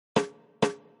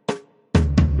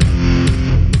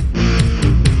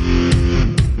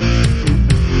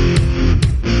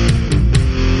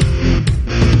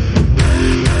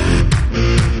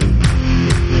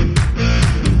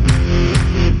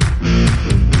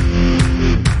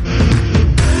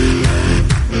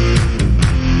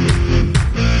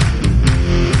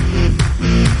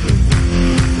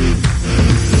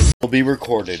be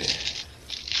recorded.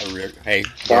 Hey,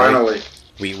 Finally.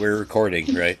 we're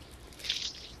recording, right?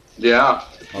 Yeah.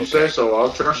 If you say so,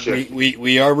 I'll trust you.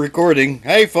 We are recording.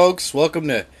 Hey, folks, welcome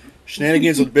to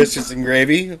Shenanigans with Biscuits and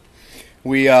Gravy.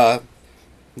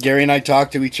 Gary and I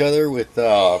talked to each other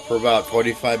for about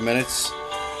 45 minutes,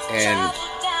 and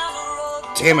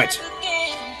damn it,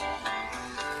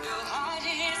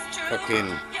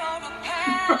 fucking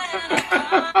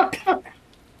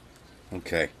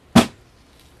okay.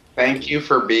 Thank you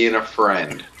for being a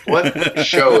friend. What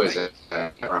show is it?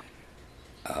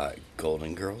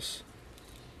 Golden Girls.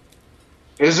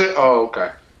 Is it? Oh,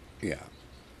 okay. Yeah.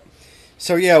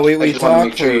 So yeah, we I just want to talked.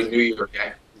 make sure you knew you were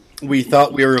okay. We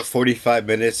thought we were 45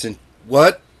 minutes, and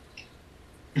what?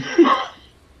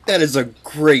 That is a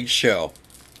great show.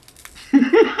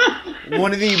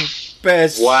 One of the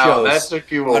best shows that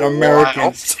took you on a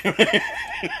Americans.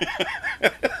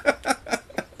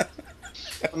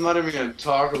 I'm not even going to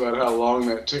talk about how long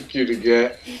that took you to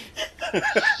get.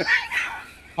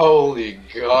 Holy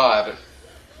God.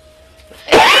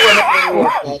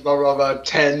 About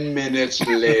 10 minutes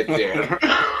later.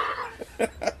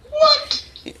 What?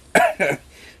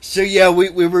 So yeah,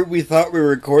 we thought we were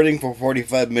recording for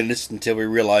 45 minutes until we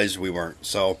realized we weren't.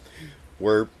 So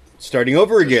we're starting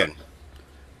over again.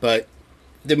 But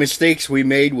the mistakes we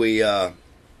made, we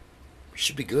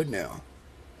should be good now.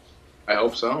 I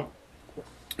hope so.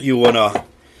 You wanna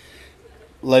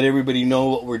let everybody know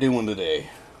what we're doing today?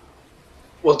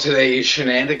 Well, today is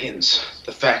Shenanigans,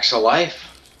 the facts of life.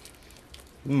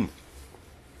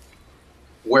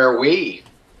 Where we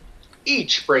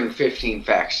each bring 15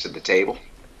 facts to the table.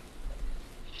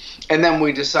 And then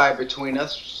we decide between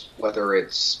us whether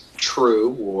it's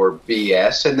true or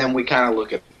BS, and then we kind of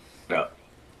look it up.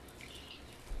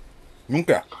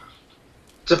 Okay.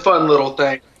 It's a fun little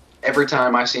thing. Every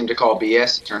time I seem to call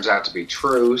BS, it turns out to be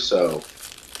true, so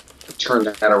I turned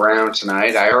that around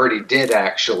tonight. I already did,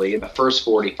 actually. In the first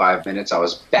 45 minutes, I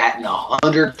was batting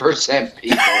 100%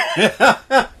 people.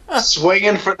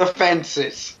 Swinging for the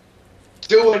fences.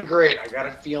 Doing great. I got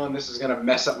a feeling this is going to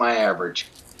mess up my average.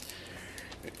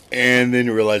 And then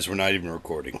you realize we're not even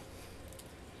recording.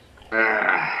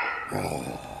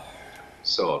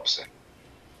 So upset.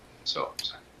 So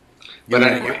upset. You But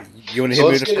wanna, anyway. you want to hit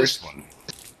me with the first one?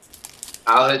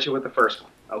 I'll hit you with the first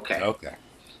one. Okay. Okay.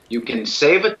 You can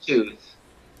save a tooth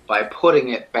by putting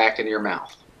it back in your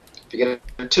mouth. If you get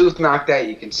a tooth knocked out,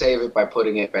 you can save it by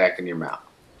putting it back in your mouth.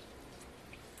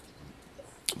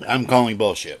 I'm calling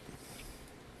bullshit.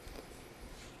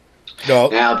 No.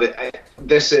 Now,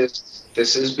 this is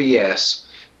BS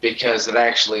because it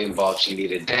actually involves you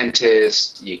need a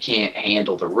dentist. You can't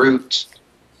handle the root.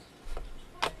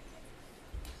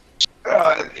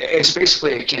 It's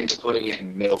basically akin to putting it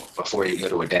in milk before you go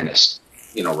to a dentist,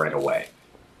 right away.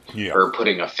 Yeah. Or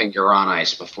putting a finger on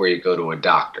ice before you go to a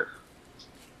doctor.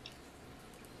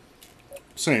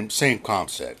 Same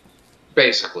concept.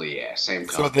 Basically, yeah, same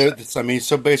concept.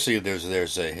 So basically,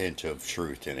 there's a hint of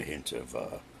truth and a hint of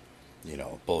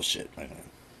bullshit. I know.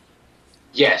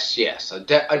 Yes, a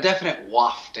definite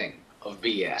wafting of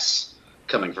BS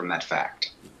coming from that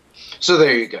fact. So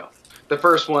there you go. The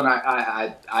first one,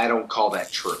 I don't call that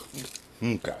true.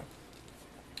 Okay.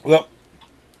 Well,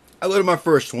 I looked at my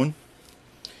first one,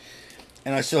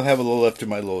 and I still have a little left of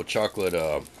my little chocolate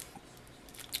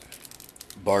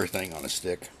bar thing on a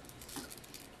stick.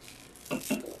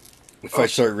 If I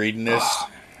start reading this,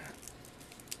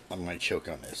 I might choke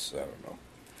on this. I don't know.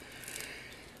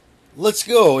 Let's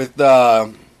go with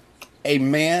a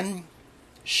man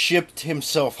shipped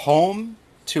himself home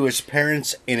to his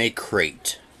parents in a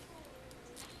crate.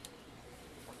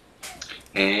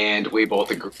 And we both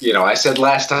agree. I said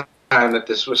last time that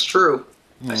this was true.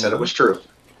 I said it was true.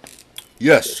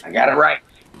 Yes. I got it right.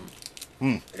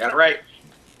 I got it right.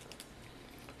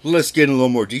 Let's get in a little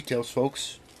more details,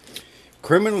 folks.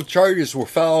 Criminal charges were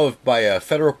filed by a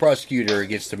federal prosecutor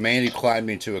against a man who climbed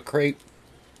into a crate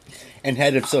and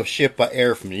had himself shipped by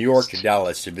air from New York to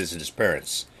Dallas to visit his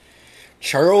parents.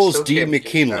 Charles D.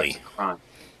 McKinley.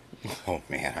 Oh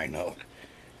man, I know.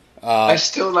 I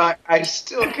still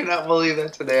cannot believe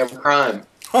that's a damn crime.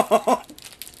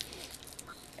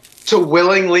 To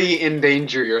willingly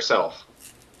endanger yourself.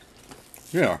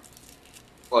 Yeah.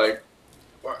 Like,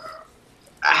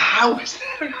 how is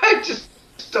that? I just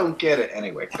don't get it.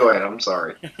 Anyway, go ahead. I'm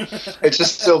sorry. It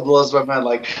just still blows my mind.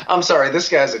 Like, I'm sorry. This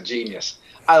guy's a genius.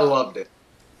 I loved it.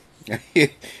 I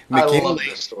love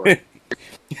this story.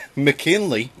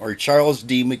 McKinley, or Charles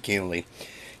D. McKinley,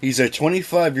 he's a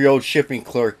 25-year-old shipping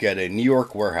clerk at a New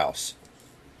York warehouse.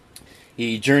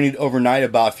 He journeyed overnight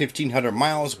about 1,500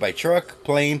 miles by truck,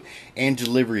 plane, and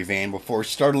delivery van before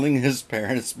startling his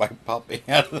parents by popping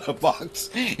out of the box.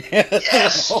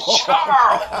 Yes,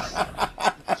 Charles!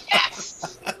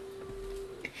 Yes!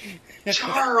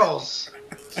 Charles!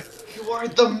 You are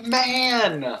the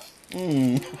man!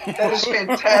 That is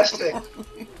fantastic.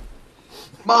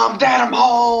 Mom, Dad, I'm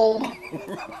home!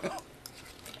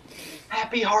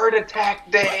 Happy heart attack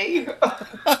day!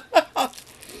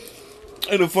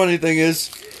 And the funny thing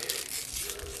is,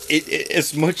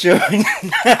 it's much of a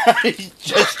nice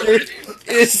gesture.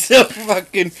 It's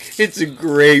a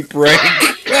great prank.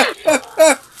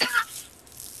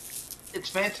 It's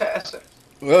fantastic.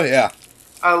 Well, yeah.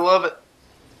 I love it.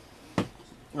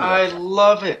 I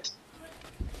love it.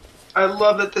 I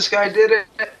love that this guy did it.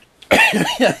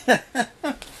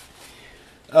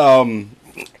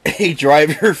 A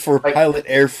driver for Pilot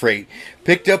Air Freight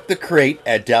picked up the crate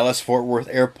at Dallas-Fort Worth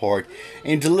Airport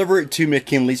and delivered it to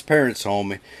McKinley's parents'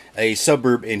 home, a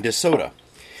suburb in DeSoto.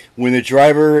 When the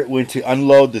driver went to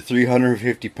unload the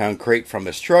 350-pound crate from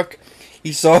his truck,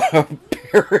 he saw a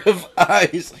pair of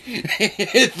eyes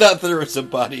and thought there was a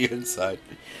body inside.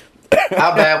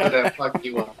 How bad would that fuck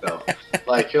you up, though?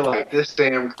 Like, you're like, this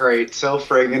damn crate so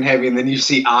friggin' heavy, and then you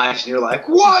see eyes, and you're like,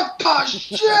 what the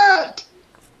shit?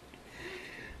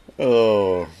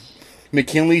 Oh.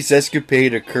 McKinley's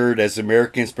escapade occurred as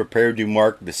Americans prepared to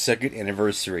mark the second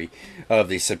anniversary of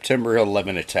the September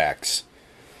 11 attacks.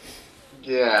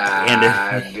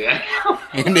 Yeah,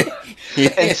 and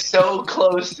so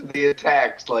close to the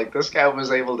attacks. Like, this guy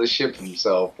was able to ship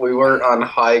himself. We weren't on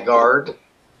high guard.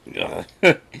 And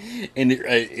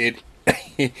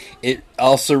it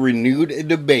also renewed a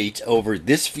debate over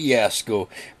this fiasco,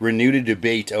 renewed a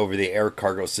debate over the air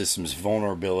cargo system's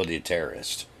vulnerability to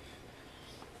terrorists.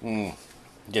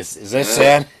 Guess, is that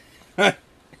sad? I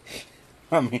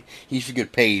mean, he should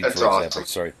get paid That's for his awesome.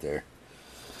 efforts right there.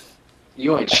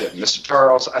 You ain't shit, Mr.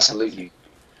 Charles. I salute you.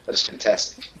 That is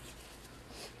fantastic.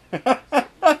 Oh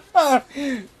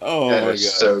That my is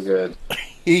god. so good.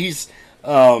 He's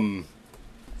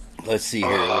let's see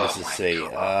here, what does it say?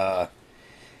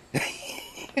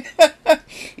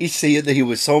 He said that he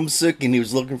was homesick and he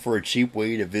was looking for a cheap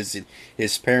way to visit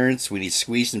his parents when he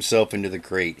squeezed himself into the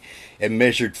crate. It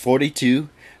measured 42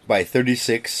 by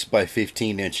 36 by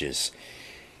 15 inches.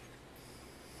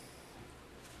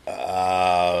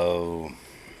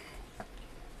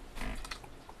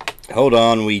 Hold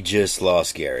on, we just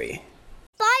lost Gary.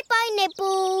 Bye-bye,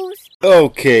 nipples.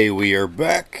 Okay, we are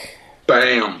back.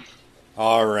 Bam.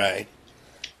 All right.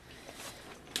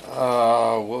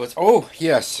 What was? Oh,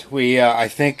 yes. I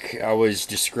think I was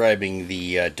describing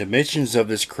the dimensions of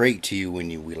this crate to you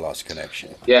when we lost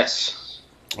connection. Yes.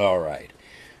 All right.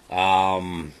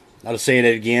 I'll say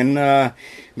it again.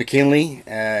 McKinley,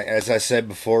 as I said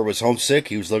before, was homesick.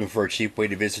 He was looking for a cheap way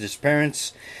to visit his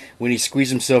parents. When he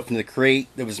squeezed himself into the crate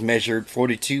that was measured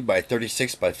 42 by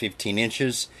 36 by 15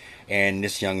 inches, and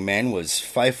this young man was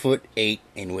 5'8"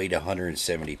 and weighed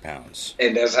 170 pounds.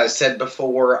 And as I said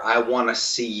before, I want to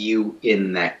see you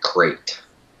in that crate.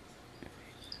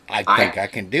 I think I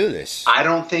can do this. I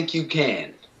don't think you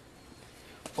can.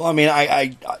 Well, I mean,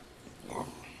 I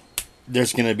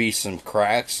there's going to be some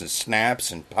cracks and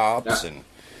snaps and pops and.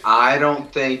 I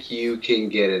don't think you can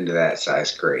get into that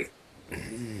size crate.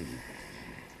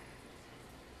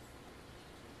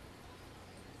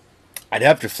 I'd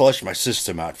have to flush my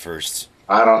system out first.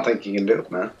 I don't think you can do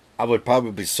it, man. I would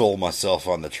probably sold myself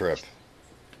on the trip.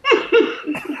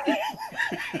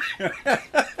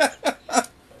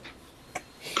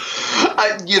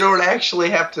 You don't actually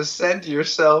have to send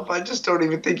yourself. I just don't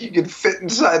even think you can fit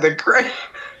inside the crate.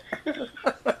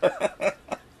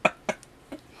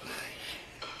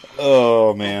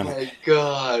 Oh, man. Oh, my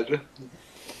God.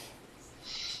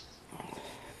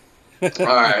 All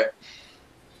right.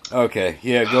 Okay,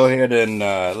 yeah, go ahead and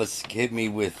let's hit me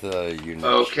with your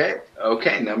next.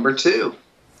 Okay, number 2.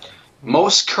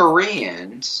 Most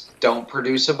Koreans don't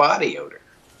produce a body odor.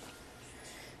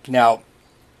 Now,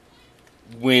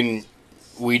 when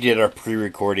we did our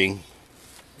pre-recording,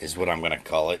 is what I'm going to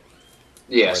call it.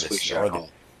 Yes, we should.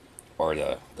 Or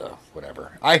the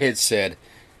whatever. I had said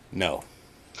no.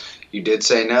 You did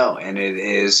say no, and it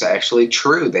is actually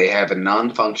true. They have a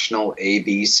non-functional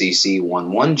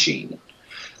ABCC11 gene,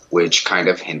 which kind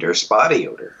of hinders body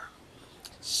odor.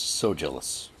 So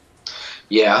jealous.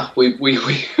 Yeah, we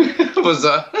it was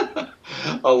a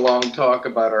long talk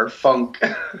about our funk.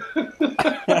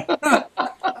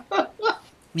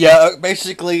 Yeah,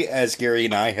 basically, as Gary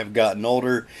and I have gotten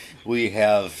older, we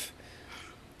have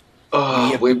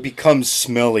become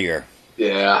smellier.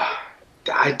 Yeah,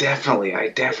 I definitely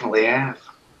have.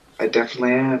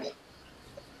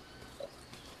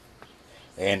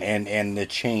 and the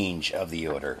change of the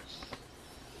odor.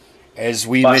 As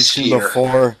we mentioned Muskier.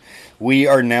 before, we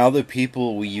are now the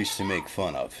people we used to make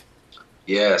fun of.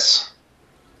 Yes.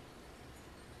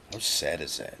 How sad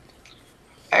is that?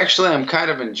 Actually, I'm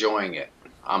kind of enjoying it.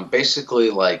 I'm basically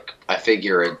like, I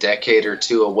figure a decade or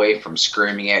two away from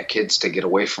screaming at kids to get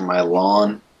away from my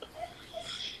lawn.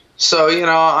 So,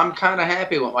 I'm kind of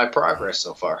happy with my progress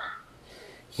so far.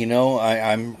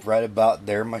 I'm right about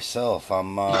there myself.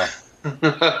 I'm,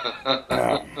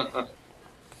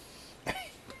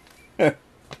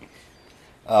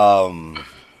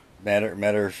 matter,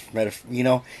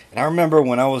 and I remember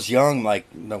when I was young, like,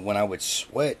 when I would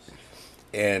sweat,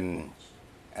 and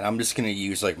I'm just gonna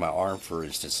use like my arm for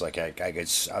instance. Like I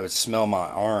would smell my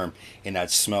arm, and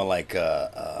I'd smell like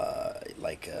an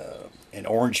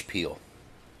orange peel.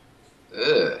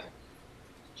 Ugh.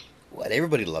 What?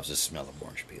 Everybody loves the smell of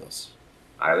orange peels.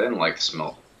 I didn't like the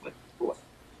smell.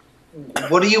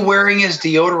 What are you wearing as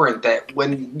deodorant that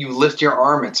when you lift your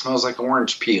arm it smells like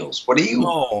orange peels? What are you?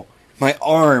 No, my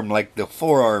arm, like the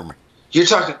forearm, You're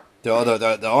talking. the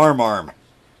arm,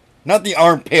 not the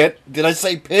armpit. Did I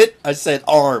say pit? I said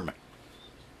arm.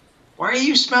 Why are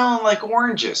you smelling like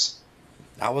oranges?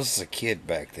 I was a kid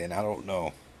back then. I don't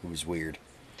know. It was weird.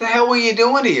 The hell were you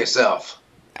doing to yourself?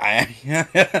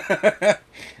 I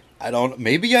don't.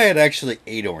 Maybe I had actually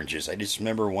ate oranges. I just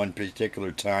remember one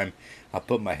particular time. I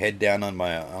put my head down on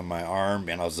my arm,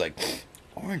 and I was like,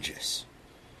 oranges.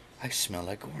 I smell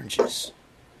like oranges.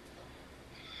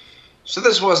 So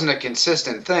this wasn't a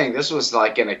consistent thing. This was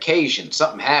like an occasion.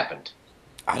 Something happened.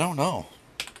 I don't know.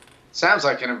 Sounds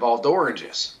like it involved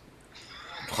oranges.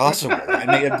 Possible. I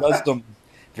may have done some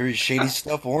very shady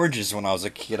stuff. Oranges when I was a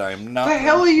kid. I am not. The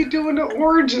hell are you doing to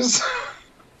oranges?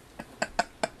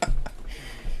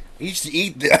 I used to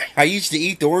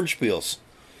eat the orange peels.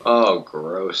 Oh,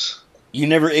 gross. You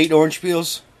never ate orange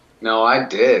peels? No, I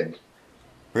did.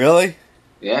 Really?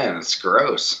 Yeah, and it's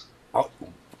gross. Oh,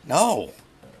 no.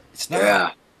 It's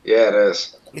not. Yeah, it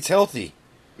is. It's healthy.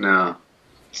 No,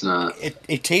 it's not.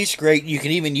 It tastes great. You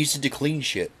can even use it to clean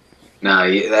shit.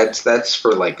 No, that's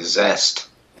for like zest.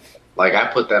 Like I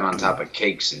put that on top of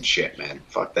cakes and shit, man.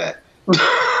 Fuck that.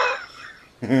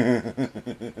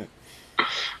 Mm-mm.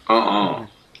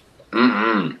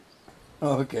 Oh,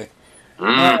 okay.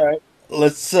 Mm. All right.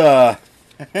 Let's oh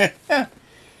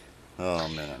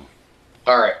man.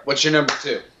 All right, what's your number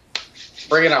 2?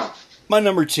 Bring it on. My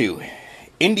number 2.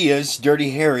 India's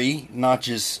Dirty Harry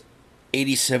notches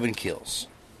 87 kills.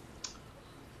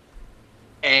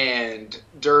 And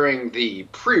during the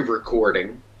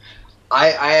pre-recording,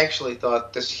 I actually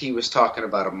thought he was talking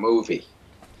about a movie,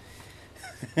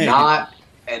 not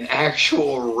an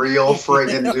actual real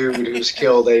friggin' dude who's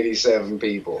killed 87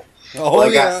 people. Oh,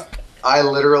 like, yeah. I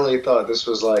literally thought this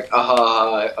was like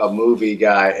a movie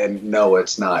guy, and no,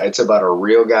 it's not. It's about a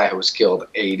real guy who was killed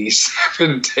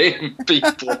 87 damn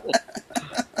people.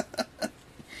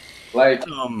 Like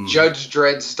Judge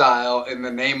Dredd style, in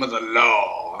the name of the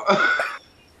law.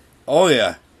 Oh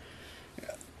yeah,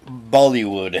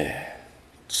 Bollywood,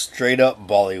 straight up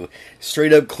Bollywood,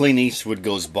 straight up Clint Eastwood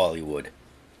goes Bollywood.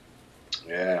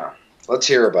 Yeah, let's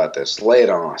hear about this. Lay it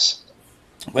on us.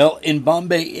 Well, in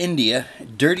Bombay, India,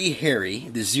 Dirty Harry,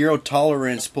 the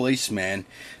zero-tolerance policeman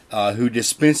who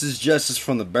dispenses justice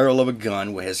from the barrel of a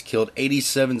gun, has killed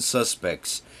 87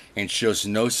 suspects and shows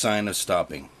no sign of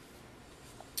stopping.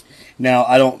 Now,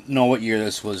 I don't know what year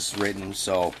this was written,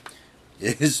 so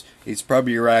it's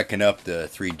probably racking up the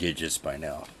 3 digits by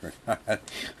now.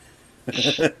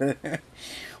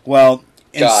 Well,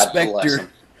 Inspector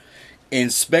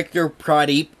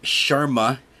Pradeep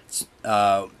Sharma,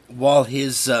 while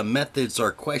his methods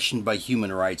are questioned by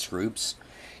human rights groups,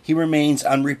 he remains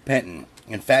unrepentant.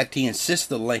 In fact, he insists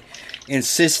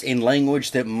in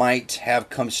language that might have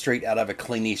come straight out of a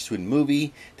Clint Eastwood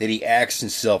movie that he acts in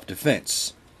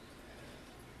self-defense.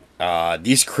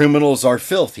 These criminals are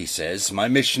filth, he says. My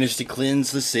mission is to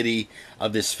cleanse the city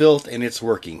of this filth, and it's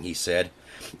working, he said.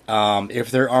 If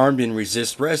they're armed and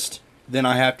resist arrest, then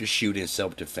I have to shoot in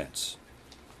self-defense.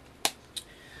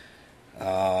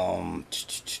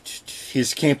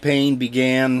 His campaign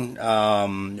began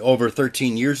over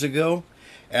 13 years ago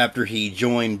after he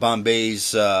joined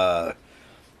Bombay's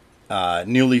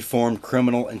newly formed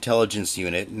Criminal Intelligence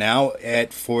Unit. Now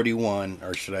at 41,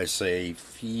 or should I say a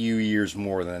few years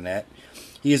more than that,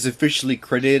 he is officially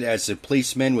credited as the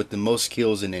policeman with the most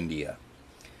kills in India.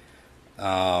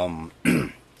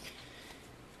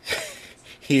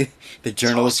 The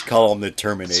journalists call him the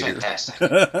Terminator. That's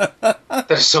fantastic. That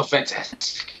is so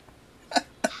fantastic.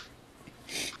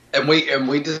 And we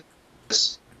did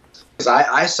this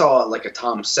I saw like a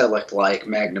Tom Selleck like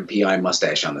Magnum PI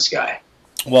mustache on this guy.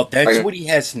 Well, that's Like, what he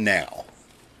has now.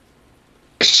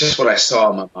 it's just what I saw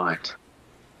in my mind.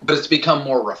 But it's become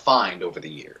more refined over the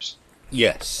years.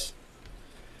 Yes.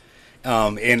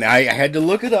 And I had to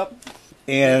look it up,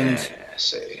 and Yeah,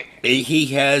 see. he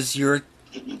has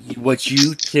what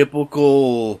you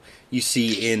typical you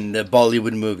see in the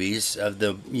Bollywood movies of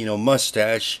the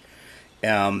mustache,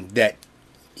 that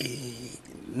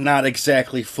not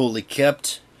exactly fully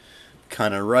kept,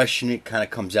 kind of rushing it, kind of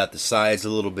comes out the sides a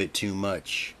little bit too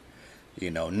much.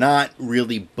 Not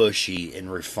really bushy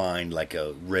and refined like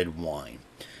a red wine.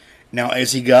 Now,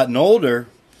 as he gotten older,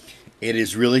 it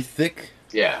is really thick.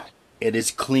 Yeah. It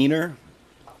is cleaner.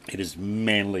 It is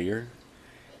manlier.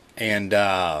 And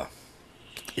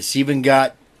it's even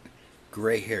got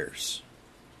gray hairs,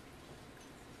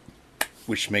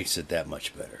 which makes it that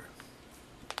much better.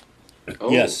 Oh,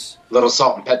 Yes. Little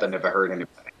salt and pepper never hurt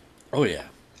anybody. Oh, yeah.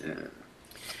 Yeah.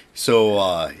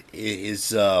 So,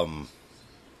 he's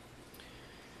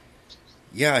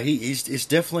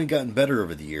definitely gotten better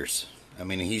over the years. I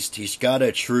mean, he's got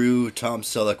a true Tom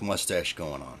Selleck mustache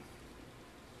going on.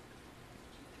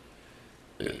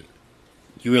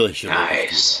 You really should.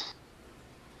 Nice.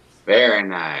 Very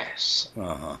nice.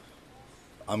 Uh-huh.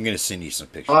 I'm going to send you some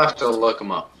pictures. I'll have to look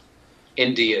him up.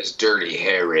 India's Dirty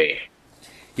Harry.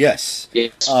 Yes.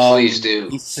 Yes, please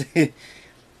do.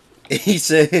 He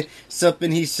said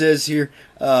something. He says here,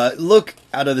 look,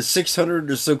 out of the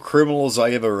 600 or so criminals I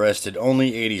have arrested,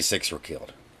 only 86 were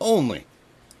killed. Only.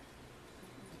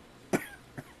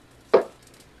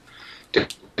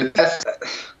 Dude,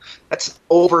 that's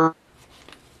over.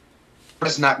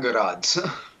 That's not good odds.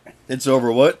 It's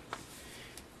over what?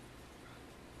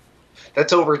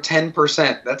 That's over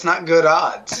 10%. That's not good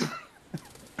odds.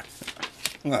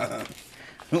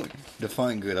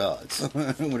 Define good odds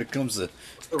when it comes to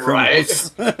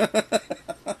criminals. Right.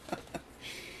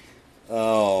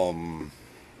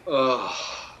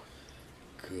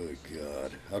 Good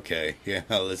God. Okay. Yeah.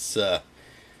 Let's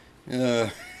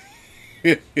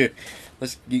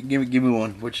let's give me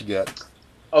one. What you got?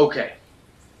 Okay.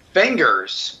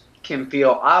 Fingers can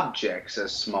feel objects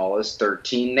as small as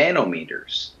 13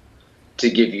 nanometers. To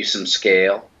give you some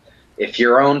scale, if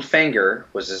your own finger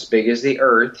was as big as the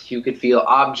Earth, you could feel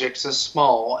objects as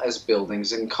small as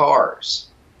buildings and cars.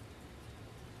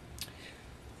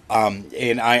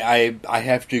 And I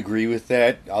have to agree with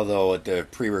that. Although at the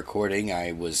pre-recording,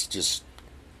 I was just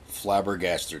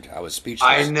flabbergasted. I was speechless.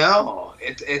 I know.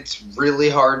 It's really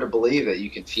hard to believe that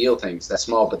you can feel things that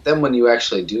small. But then when you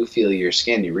actually do feel your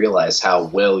skin, you realize how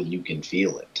well you can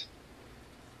feel it.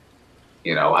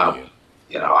 When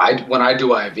I do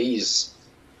IVs,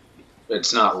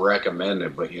 it's not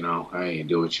recommended, but hey, you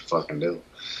do what you fucking do.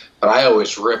 But I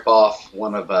always rip off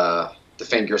one of the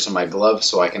fingers of my glove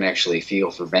so I can actually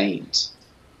feel for veins.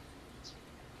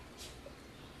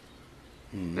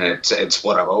 And it's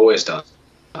what I've always done.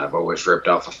 I've always ripped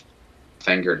off a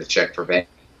finger to check for veins.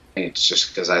 It's just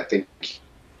because I think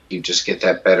you just get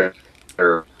that better,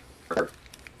 I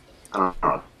don't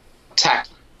know,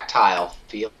 tactile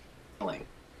feeling.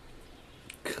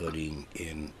 Cutting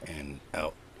in and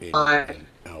out, in and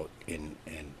out, in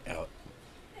and out.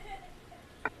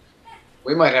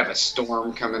 We might have a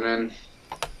storm coming in.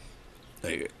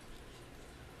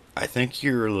 I think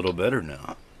you're a little better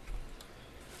now.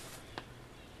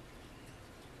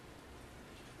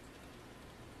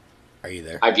 Are you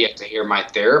there? I've yet to hear my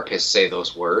therapist say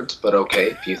those words, but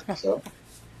okay, if you think so.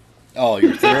 Oh,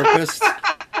 your therapist?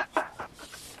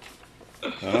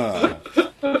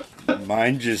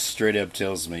 Mine just straight up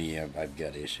tells me I've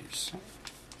got issues.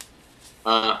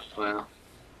 Well,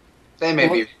 they may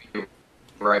be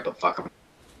right, but fuck them.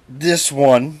 This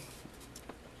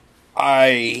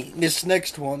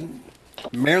next one,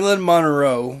 Marilyn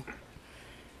Monroe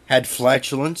had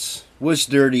flatulence, was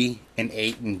dirty, and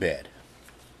ate in bed.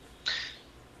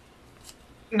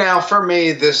 Now, for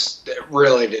me, this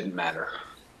really didn't matter.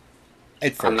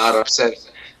 I'm not upset.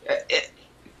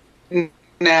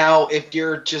 Now, if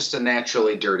you're just a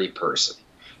naturally dirty person,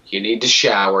 you need to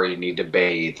shower, you need to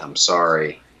bathe. I'm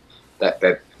sorry,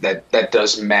 that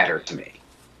does matter to me.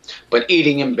 But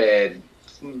eating in bed,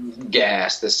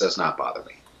 gas, this does not bother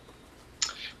me.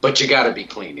 But you got to be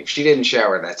clean. If she didn't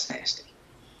shower, that's nasty.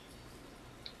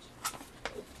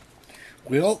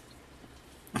 Well,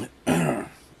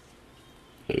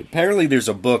 apparently there's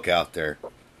a book out there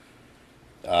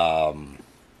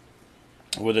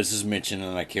where this is mentioned,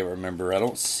 and I can't remember. I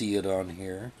don't see it on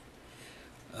here.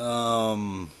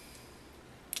 Oh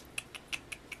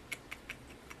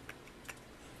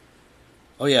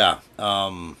yeah.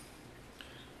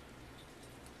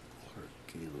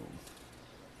 Gable.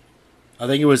 I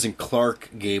think it was in Clark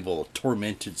Gable,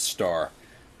 Tormented Star,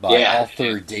 by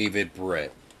author David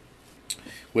Brett.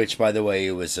 Which, by the way,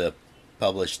 it was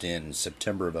published in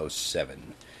September of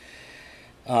 07.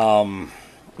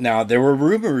 Now, there were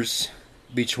rumors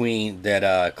between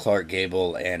that Clark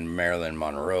Gable and Marilyn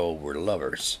Monroe were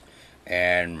lovers.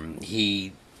 And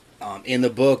he, in the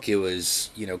book, it was,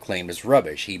 claimed as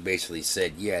rubbish. He basically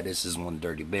said, yeah, this is one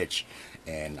dirty bitch,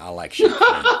 and I like shit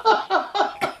clean.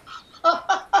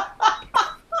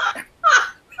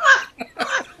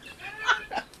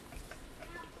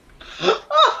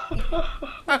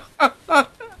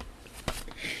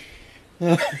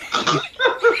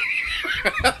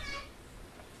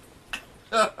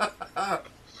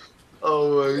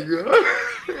 Oh my god.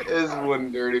 This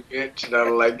one dirty bitch and I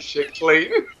like shit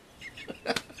clean.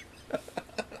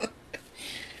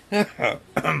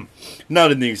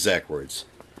 Not in the exact words.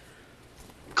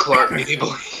 Clark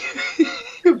Gable.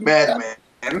 Madman.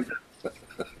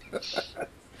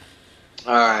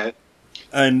 Alright.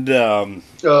 And, Oh.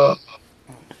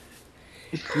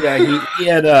 yeah, he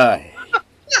had,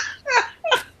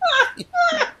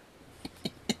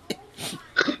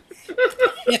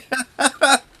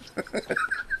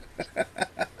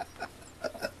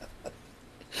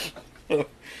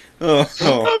 I'm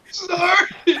sorry.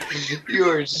 You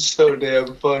are so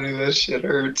damn funny. That shit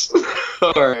hurts.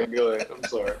 Alright, go ahead. I'm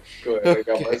sorry. Go ahead. I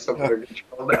got myself under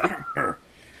control now.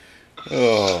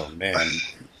 Oh, man.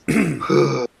 I'm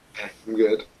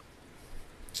good.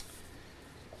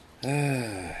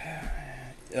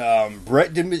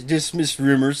 Brett dismissed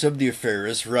rumors of the affair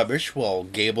as rubbish, while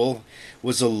Gable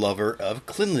was a lover of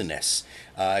cleanliness.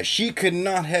 She could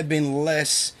not have been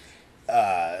less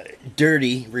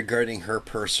dirty regarding her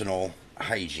personal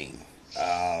hygiene.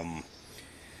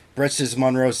 Brett says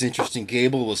Monroe's interest in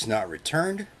Gable was not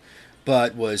returned,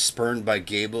 but was spurned by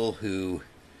Gable, who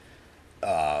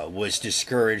was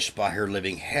discouraged by her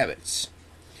living habits.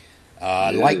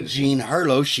 Like Jean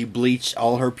Harlow, she bleached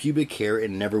all her pubic hair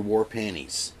and never wore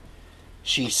panties.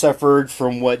 She suffered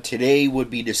from what today would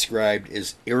be described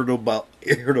as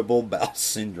irritable bowel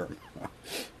syndrome.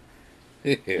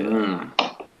 Yeah.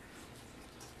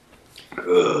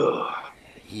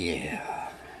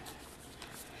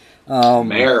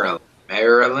 Marilyn.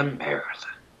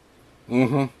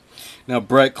 Mm-hmm. Now,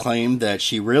 Brett claimed that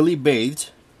she rarely bathed,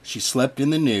 she slept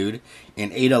in the nude,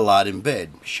 and ate a lot in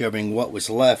bed, shoving what was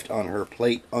left on her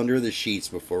plate under the sheets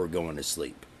before going to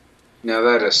sleep. Now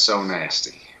that is so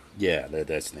nasty. Yeah,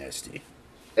 that's nasty.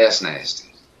 That's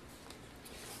nasty.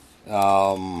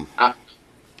 Go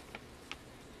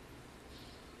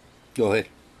ahead.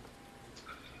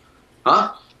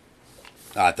 Huh?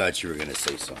 I thought you were going to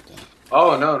say something.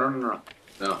 Oh, no.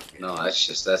 No, that's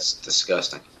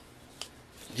disgusting.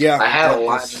 Yeah. I had a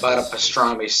line about a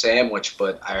pastrami sandwich,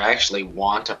 but I actually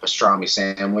want a pastrami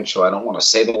sandwich, so I don't want to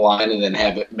say the line and then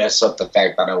have it mess up the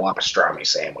fact that I want a pastrami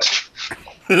sandwich.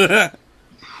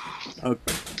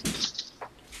 Okay.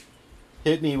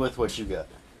 Hit me with what you got.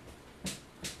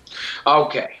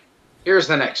 Okay, here's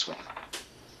the next one.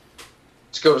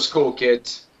 Let's go to school,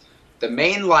 kids. The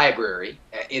main library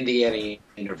at Indiana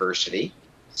University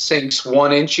sinks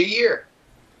 1 inch a year.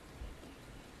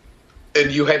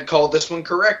 And you had called this one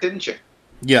correct, didn't you?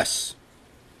 Yes.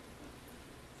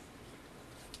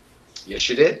 Yes,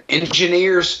 you did.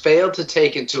 Engineers failed to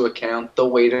take into account the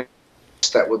weight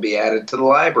that would be added to the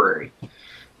library.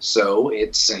 So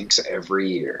it sinks every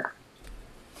year.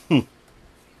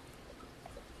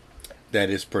 That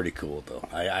is pretty cool, though.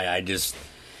 I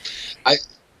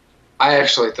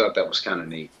actually thought that was kind of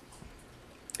neat.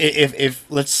 If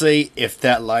let's say if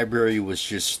that library was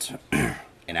just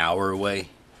an hour away,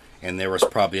 and there was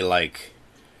probably like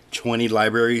 20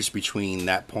 libraries between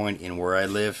that point and where I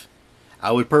live,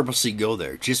 I would purposely go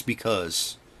there just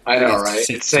because. I know, right?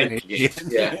 It's safe.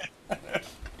 Yeah.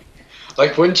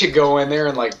 Like, wouldn't you go in there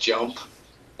and like jump?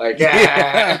 Like,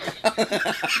 yeah.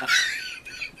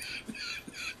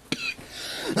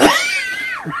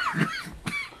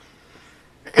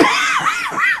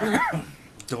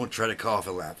 Don't try to cough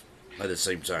and laugh at the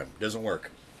same time. Doesn't work.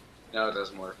 No, it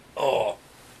doesn't work. Oh.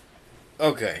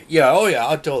 Okay. Yeah. Oh, yeah.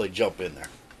 I'll totally jump in there.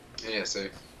 Yeah. See.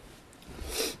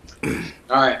 All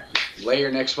right. Lay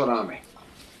your next one on me.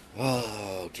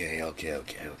 Oh. Okay.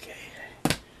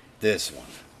 This one.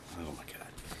 Oh my God.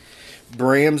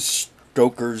 Bram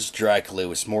Stoker's Dracula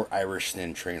was more Irish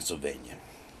than Transylvanian.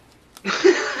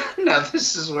 Now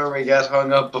this is where we got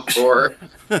hung up before.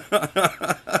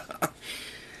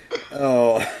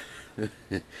 Oh,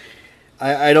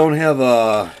 I don't have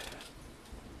a.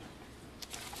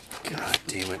 God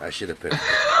damn it! I should have picked.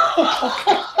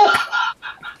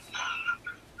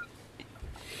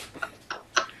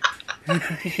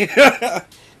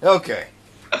 Okay.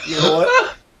 You know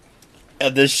what?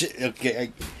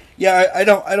 Okay. I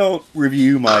don't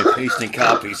review my pasting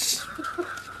copies.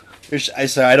 I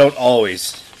say I don't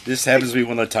always. This happens to be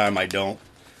one of the time I don't.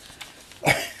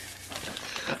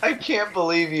 I can't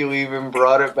believe you even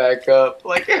brought it back up.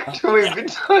 Like, after we've been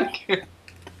talking,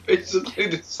 basically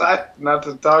decided not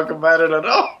to talk about it at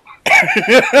all.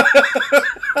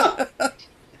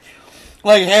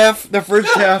 Like the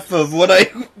first half of what I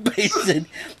pasted,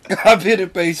 copied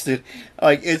and pasted.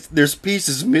 Like there's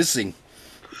pieces missing.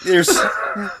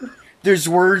 There's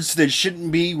words that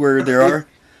shouldn't be where there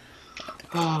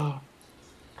are.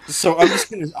 So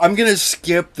I'm gonna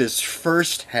skip this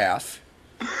first half.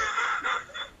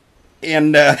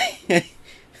 And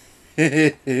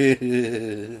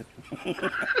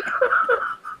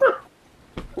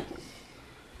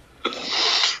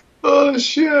oh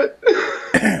shit.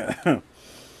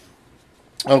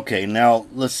 Okay, now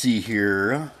let's see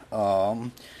here.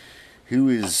 Who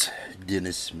is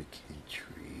Dennis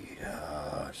McKintrey?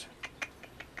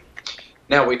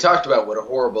 Now, we talked about what a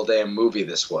horrible damn movie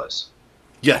this was.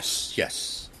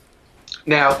 Yes.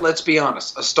 Now, let's be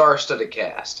honest. A star-studded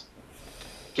cast.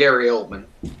 Gary Oldman,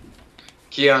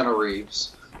 Keanu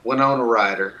Reeves, Winona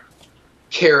Ryder,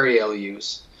 Carrie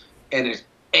Elwes, and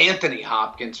Anthony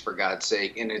Hopkins, for God's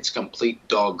sake, and it's complete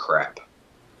dog crap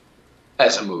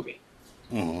as a movie.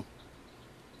 Mm-hmm.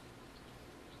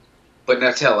 But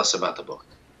now tell us about the book.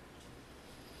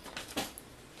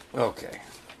 Okay.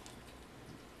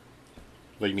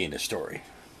 What do you mean, the story?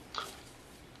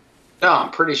 No,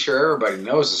 I'm pretty sure everybody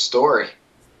knows the story.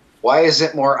 Why is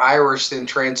it more Irish than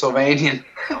Transylvanian?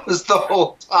 That was the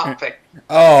whole topic.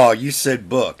 Oh, you said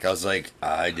book. I was like,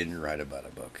 I didn't write about a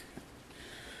book.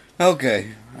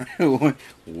 Okay.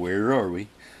 Where are we?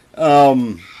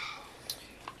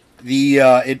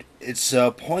 It's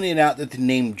pointed out that the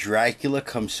name Dracula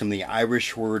comes from the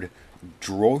Irish word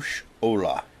drosh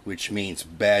ola, which means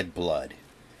bad blood.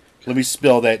 Let me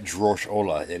spell that drosh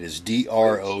ola. It is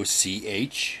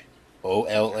DROCHOLA.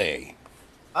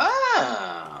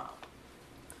 Ah.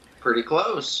 Pretty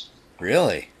close.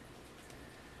 Really?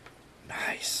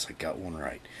 Nice. I got one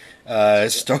right.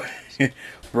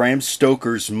 Bram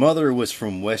Stoker's mother was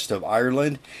from west of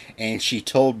Ireland, and she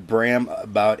told Bram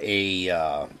about a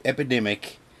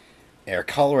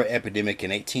cholera epidemic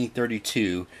in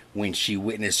 1832 when she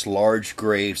witnessed large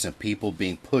graves and people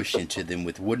being pushed into them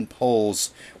with wooden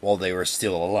poles while they were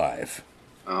still alive.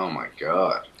 Oh my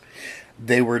god.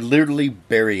 They were literally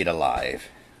buried alive.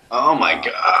 Oh my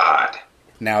god.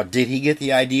 Now, did he get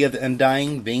the idea of the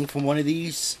undying being from one of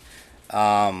these?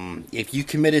 If you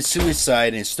committed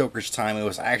suicide in Stoker's time, it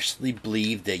was actually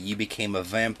believed that you became a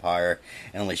vampire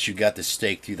unless you got the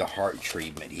stake through the heart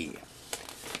treatment.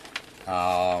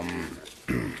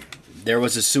 There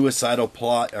was a suicidal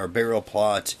plot or burial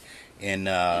plot in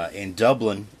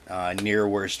Dublin near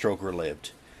where Stoker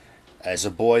lived. As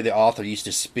a boy, the author used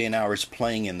to spend hours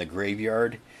playing in the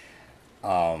graveyard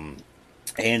and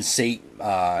St.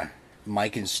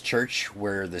 Michan's Church,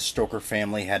 where the Stoker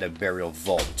family had a burial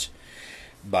vault.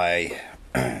 What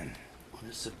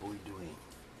is the boy doing?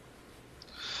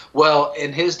 Well,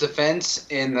 in his defense,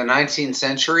 in the 19th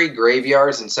century,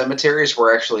 graveyards and cemeteries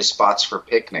were actually spots for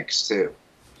picnics, too.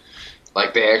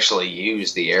 Like, they actually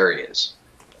used the areas.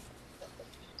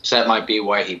 So that might be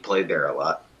why he played there a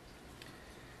lot.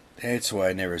 That's why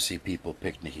I never see people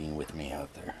picnicking with me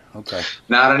out there. Okay.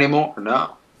 Not anymore,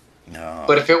 no. No.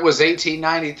 But if it was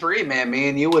 1893, man, me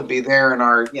and you would be there in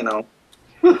our, in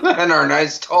our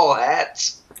nice tall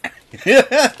hats.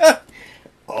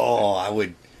 Oh, I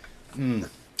would. And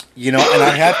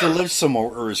I have to live somewhere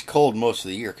where it's cold most of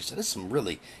the year because there's some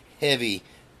really heavy,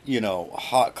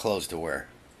 hot clothes to wear.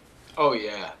 Oh,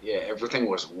 yeah. Yeah, everything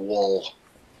was wool.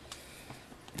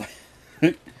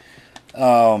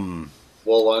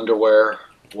 Wool underwear,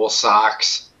 wool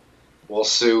socks, wool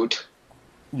suit.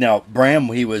 Now, Bram,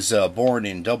 he was born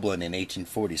in Dublin in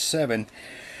 1847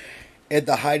 at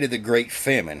the height of the Great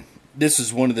Famine. This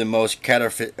is one of the most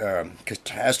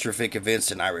catastrophic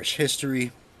events in Irish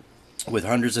history, with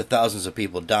hundreds of thousands of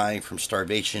people dying from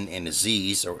starvation and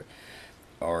disease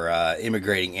or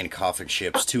immigrating in coffin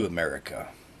ships to America.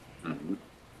 Mm-hmm.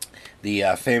 The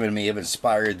famine may have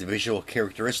inspired the visual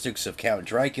characteristics of Count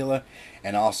Dracula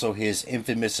and also his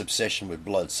infamous obsession with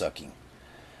blood-sucking.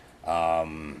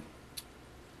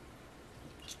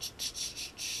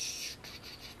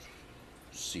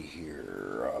 See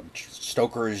here.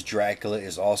 Stoker's Dracula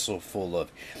is also full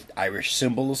of Irish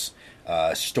symbols,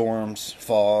 storms,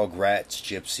 fog, rats,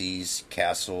 gypsies,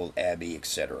 castle, abbey,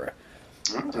 etc.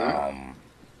 Okay.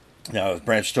 Now,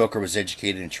 Bram Stoker was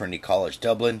educated in Trinity College,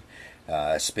 Dublin.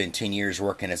 Spent 10 years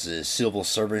working as a civil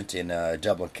servant in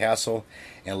Dublin Castle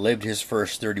and lived his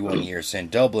first 31 years in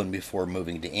Dublin before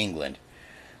moving to England.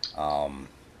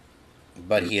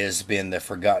 But he has been the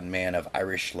forgotten man of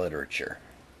Irish literature.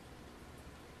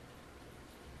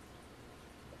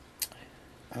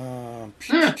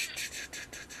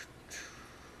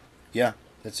 Yeah,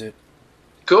 that's it.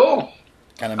 Cool.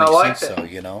 Kind of I makes like sense, that. though,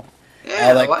 you know? Yeah,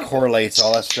 All that I like correlates,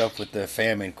 all that stuff with the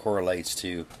famine correlates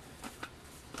to.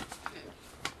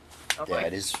 that.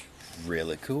 That is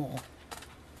really cool.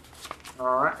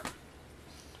 All right.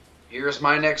 Here's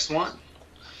my next one.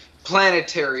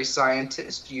 Planetary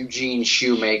scientist Eugene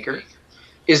Shoemaker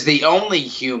is the only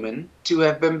human to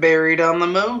have been buried on the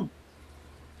moon.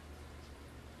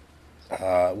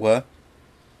 What?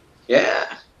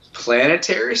 Yeah.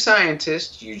 Planetary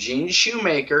scientist Eugene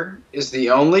Shoemaker is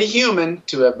the only human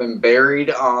to have been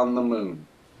buried on the moon.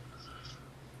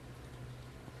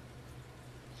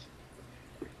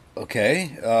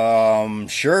 Okay,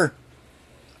 sure.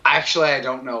 Actually, I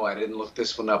don't know. I didn't look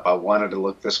this one up. I wanted to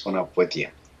look this one up with you.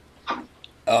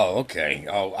 Oh, okay.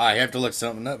 Oh, I have to look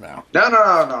something up now. No.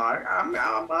 I'm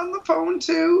on the phone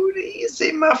too.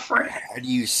 Easy, my friend. How do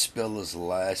you spell his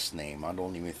last name? I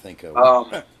don't even think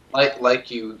of it. Like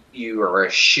you are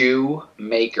a shoe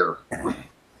maker.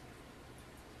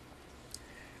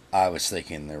 I was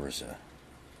thinking there was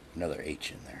another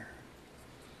H in there.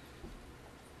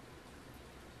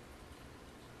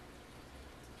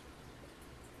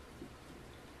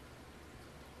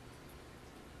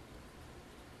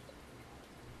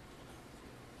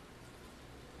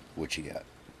 What you got?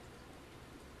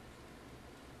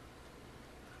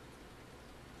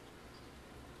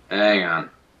 Hang on.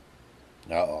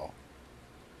 Uh-oh.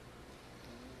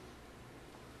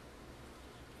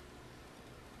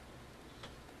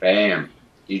 Bam.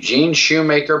 Eugene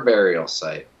Shoemaker burial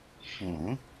site.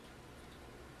 Mm-hmm.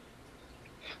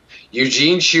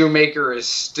 Eugene Shoemaker is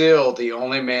still the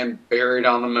only man buried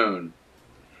on the moon.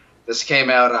 This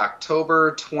came out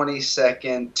October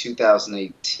 22nd,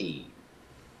 2018.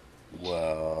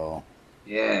 Whoa.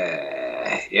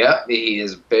 Yeah. Yep, he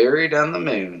is buried on the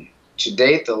moon. To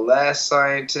date, the last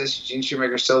scientist, Eugene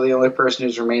Shoemaker, is still the only person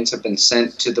whose remains have been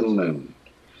sent to the moon.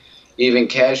 Even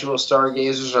casual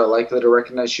stargazers are likely to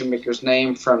recognize Shoemaker's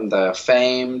name from the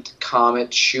famed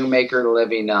comet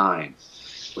Shoemaker-Levy 9,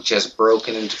 which has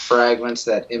broken into fragments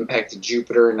that impacted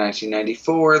Jupiter in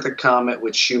 1994, the comet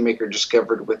which Shoemaker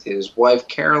discovered with his wife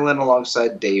Carolyn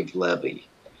alongside Dave Levy.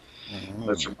 Mm-hmm.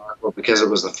 It's remarkable because it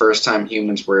was the first time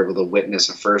humans were able to witness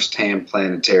a first-hand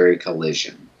planetary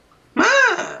collision.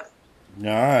 Ah!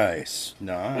 Nice.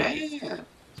 Yeah.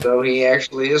 So he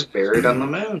actually is buried on the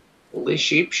moon. Holy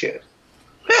sheep shit.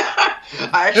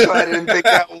 I didn't think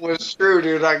that one was true,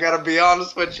 dude. I gotta be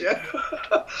honest with you.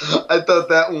 I thought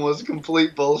that one was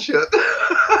complete bullshit.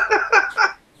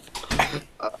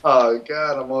 Oh,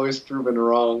 God, I'm always proven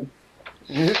wrong.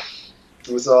 It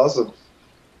was awesome.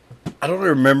 I don't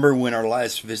remember when our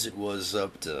last visit was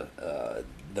up to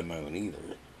the moon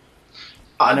either.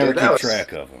 I never keep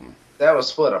track of them. That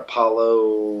was what,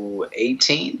 Apollo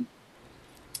 18?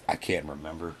 I can't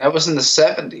remember. That was in the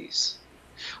 70s.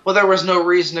 Well, there was no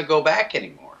reason to go back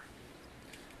anymore.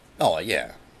 Oh,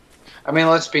 yeah. I mean,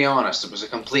 let's be honest. It was a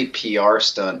complete PR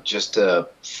stunt just to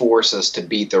force us to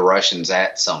beat the Russians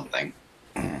at something.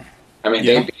 I mean,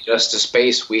 they beat us to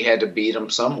space. We had to beat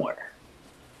them somewhere.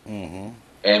 Mm-hmm.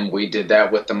 And we did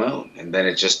that with the moon. And then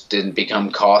it just didn't become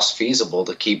cost feasible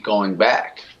to keep going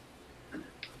back.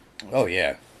 Oh,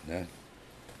 yeah.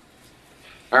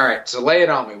 All right, so lay it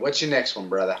on me. What's your next one,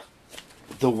 brother?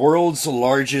 The world's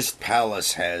largest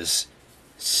palace has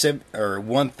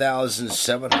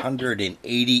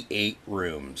 1,788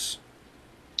 rooms.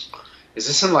 Is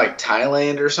this in, like,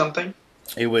 Thailand or something?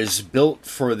 It was built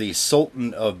for the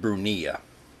Sultan of Brunei.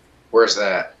 Where's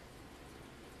that?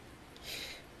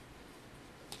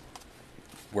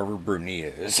 Wherever Brunei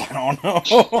is, I don't know.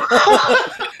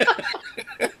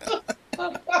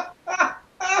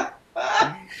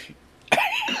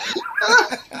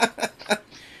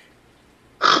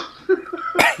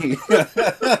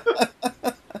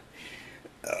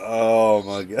 Oh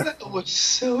my God. That was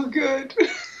so good.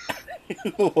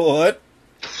 What?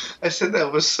 I said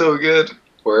that was so good.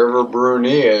 Wherever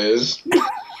Brunei is.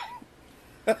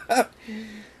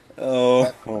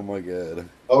 Oh my God.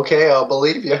 Okay, I'll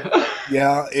believe you.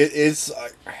 Yeah, it's.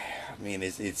 I mean,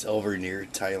 it's over near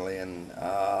Thailand.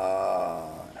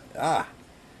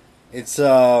 It's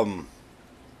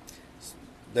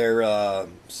they're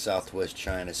Southwest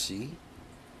China Sea.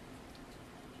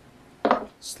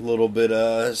 It's a little bit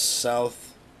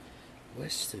southwest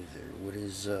of there. What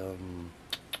is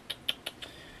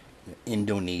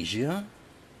Indonesia,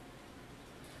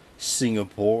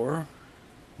 Singapore,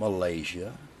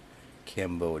 Malaysia,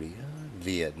 Cambodia,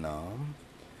 Vietnam,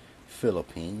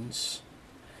 Philippines.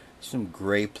 Some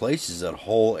great places, that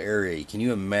whole area. Can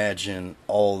you imagine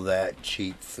all that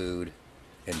cheap food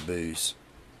and booze?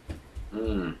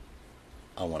 I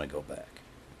want to go back.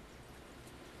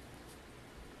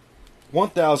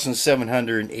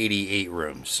 1,788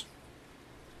 rooms.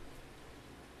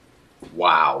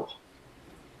 Wow.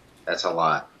 That's a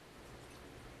lot.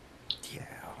 Yeah,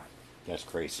 that's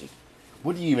crazy.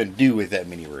 What do you even do with that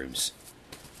many rooms?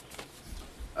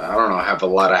 I don't know. Have a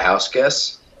lot of house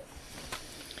guests?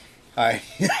 I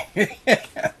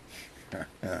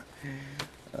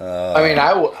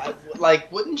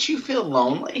like, wouldn't you feel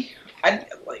lonely?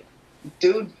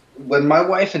 Dude, when my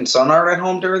wife and son aren't at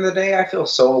home during the day, I feel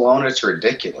so alone, it's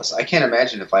ridiculous. I can't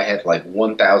imagine if I had like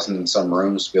 1,000 and some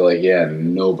rooms to be like, yeah,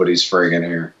 nobody's friggin'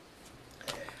 here.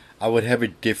 I would have a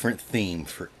different theme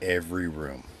for every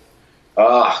room.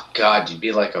 Oh, God, you'd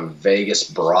be like a Vegas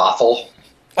brothel.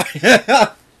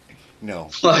 No.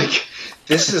 Like,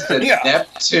 this is the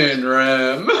Neptune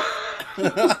room.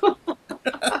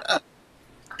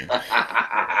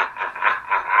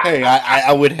 Hey,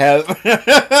 I would have...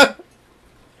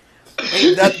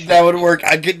 Hey, that would work.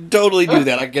 I could totally do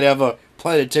that. I could have a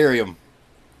planetarium.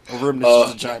 A room that's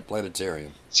just a giant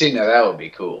planetarium. See, now that would be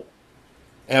cool.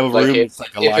 Have a room that's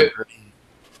like a library.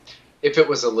 If it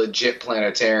was a legit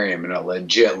planetarium and a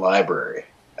legit library,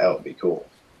 that would be cool.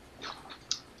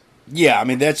 Yeah, I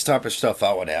mean, that's the type of stuff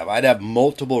I would have. I'd have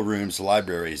multiple rooms,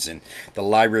 libraries, and the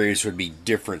libraries would be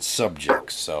different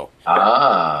subjects. So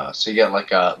so you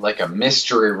got like a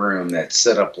mystery room that's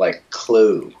set up like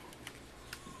Clue.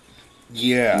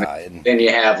 Yeah. And then you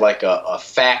have like a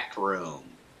fact room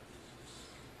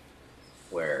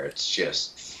where it's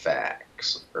just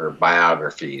facts or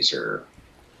biographies or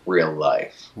real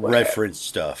life. Reference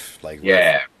stuff. Like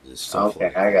Stuff okay,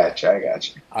 like I got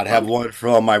you. I'd have one for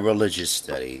all my religious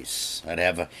studies. I'd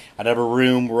have a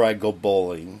room where I go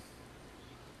bowling.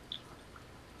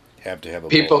 Have to have a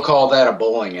People bowling. call that a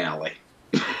bowling alley.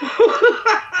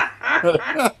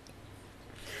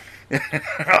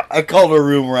 I call it a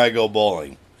room where I go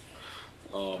bowling.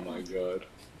 Oh my god.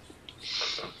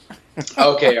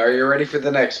 Okay, are you ready for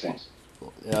the next one?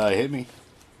 Hit me.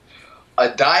 A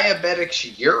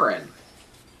diabetic's urine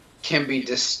can be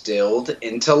distilled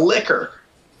into liquor.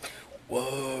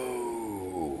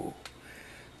 Whoa.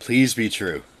 Please be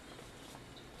true.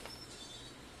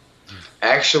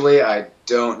 Actually, I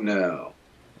don't know.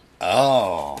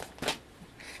 Oh.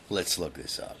 Let's look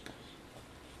this up.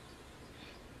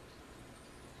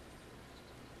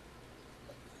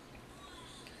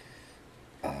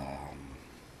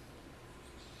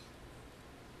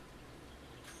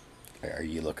 Are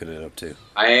you looking it up too?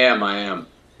 I am.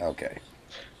 Okay.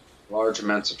 Large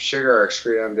amounts of sugar are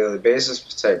excreted on a daily basis by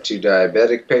type 2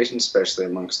 diabetic patients, especially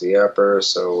amongst the upper.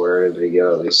 So where did he get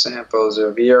all these samples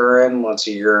of urine? Once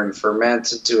the urine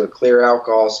ferments into a clear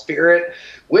alcohol spirit,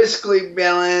 whiskey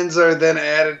melons are then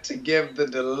added to give the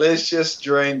delicious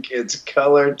drink its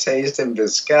color, taste, and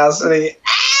viscosity.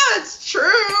 Ah, it's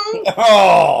true!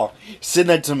 Oh! Send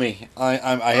that to me. I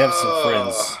have some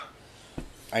friends.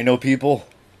 I know people,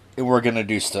 and we're going to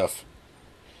do stuff.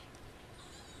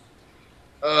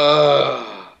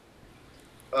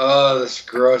 This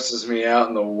grosses me out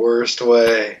in the worst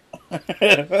way.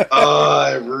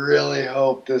 I really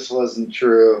hope this wasn't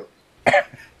true.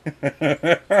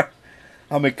 I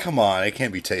mean, come on. It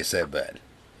can't be taste that bad.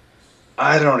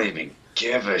 I don't even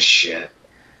give a shit.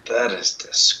 That is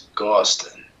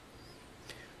disgusting.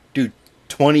 Dude,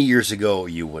 20 years ago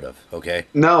you would have, okay?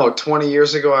 No, 20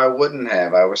 years ago I wouldn't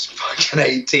have. I was fucking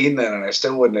 18 then and I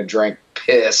still wouldn't have drank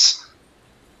piss.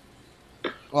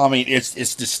 Well, I mean,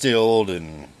 it's distilled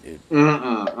and...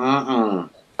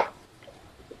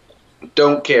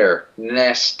 Don't care.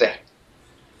 Nasty.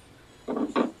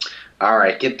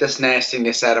 Alright, get this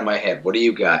nastiness out of my head. What do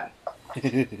you got?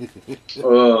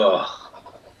 Oh,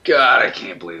 God, I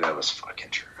can't believe that was fucking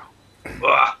true.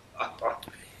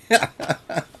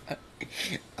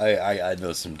 I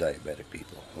know some diabetic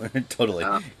people. Totally.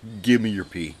 Give me your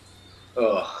pee.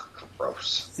 Ugh,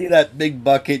 gross. See that big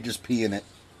bucket? Just pee in it.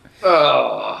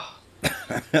 Oh.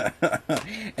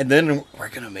 And then we're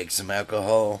going to make some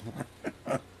alcohol.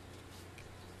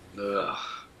 Ugh.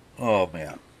 Oh,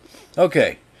 man.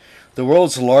 Okay. The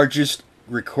world's largest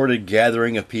recorded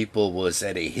gathering of people was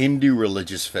at a Hindu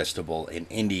religious festival in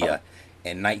India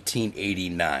in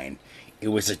 1989. It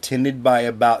was attended by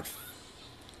about...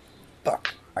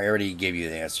 Fuck. I already gave you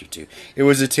the answer to. It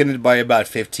was attended by about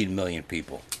 15 million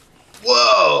people.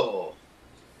 Whoa!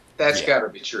 That's gotta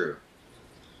be true.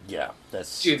 Yeah,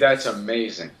 that's Dude, that's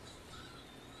amazing.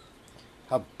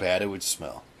 how bad it would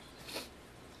smell.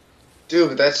 Dude,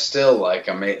 but that's still like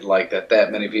like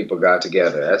that many people got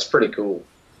together. That's pretty cool.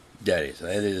 That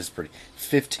is pretty.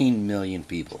 15 million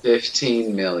people.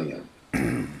 15 million.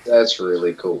 That's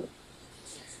really cool.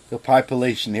 The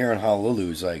population here in Honolulu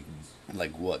is like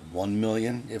what, 1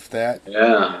 million, if that?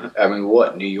 Yeah. I mean,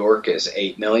 what? New York is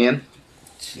 8 million?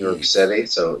 New York Jeez. City.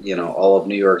 So, all of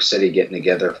New York City getting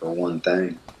together for one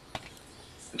thing.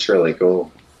 It's really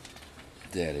cool.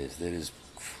 That is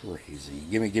crazy.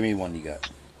 Give me one you got.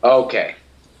 Okay.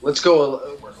 Let's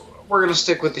go. We're going to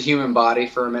stick with the human body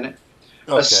for a minute.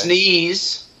 A Okay.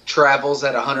 sneeze travels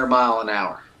at 100 mile an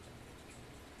hour.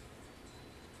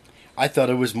 I thought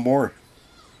it was more.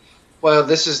 Well,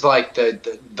 this is like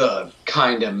the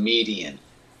kind of median,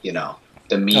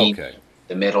 the mean, Okay.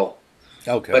 the middle.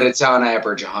 Okay. But it's on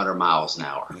average 100 miles an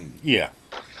hour. Yeah.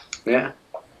 Yeah.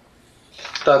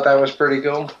 Thought that was pretty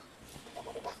cool.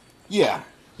 Yeah.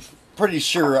 Pretty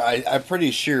sure I'm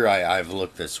pretty sure I've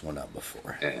looked this one up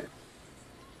before. Yeah.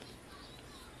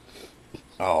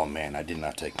 Oh man, I did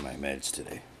not take my meds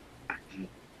today.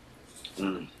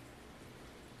 Mm.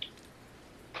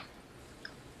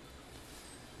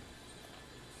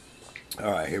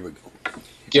 All right, here we go.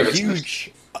 Give a it to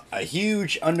me.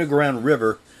 huge underground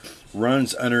river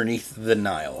runs underneath the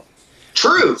Nile.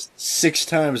 True. 6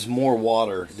 times more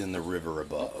water than the river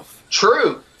above.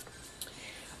 True.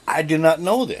 I did not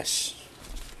know this.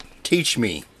 Teach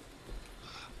me.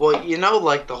 Well,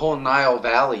 like the whole Nile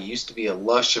Valley used to be a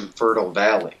lush and fertile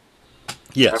valley.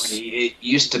 Yes. I mean, it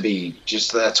used to be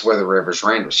just that's where the rivers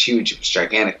ran. It was huge. It was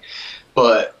gigantic.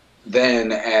 But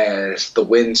then as the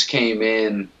winds came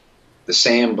in, the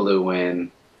sand blew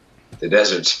in, the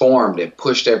deserts formed, it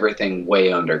pushed everything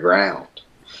way underground.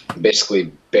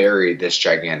 Basically buried this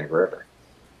gigantic river.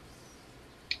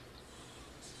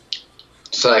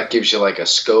 So that gives you like a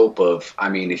scope of, I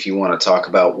mean, if you want to talk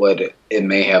about what it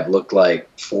may have looked like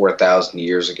 4,000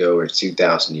 years ago or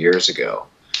 2,000 years ago,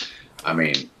 I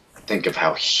mean, think of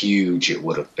how huge it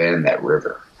would have been, that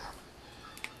river.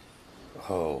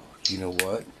 Oh, you know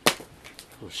what?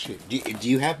 Oh shit. Do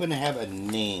you happen to have a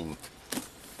name?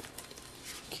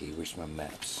 Okay, where's my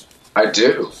maps? I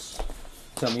do.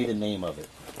 Tell me the name of it.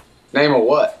 Name of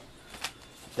what?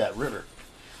 That river.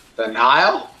 The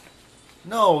Nile?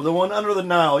 No, the one under the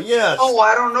Nile. Yes. Oh,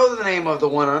 I don't know the name of the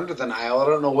one under the Nile. I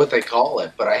don't know what they call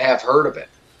it, but I have heard of it.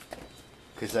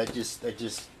 Because I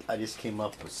just came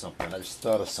up with something. I just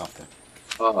thought of something.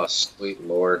 Oh, sweet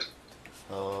Lord.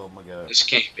 Oh my god. This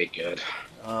can't be good.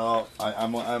 Oh,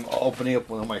 I'm opening up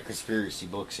one of my conspiracy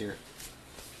books here.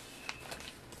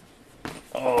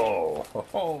 Oh.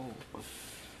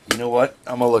 You know what?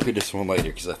 I'm gonna look at this one later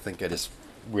because I think I just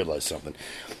realized something.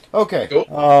 Okay. Cool.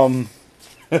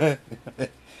 The,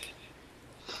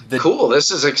 Cool.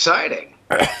 This is exciting.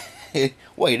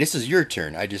 Wait, this is your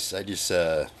turn. I just.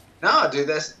 No, dude,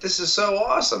 this is so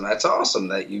awesome. That's awesome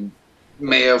that you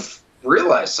may have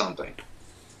realized something.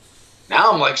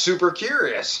 Now I'm like super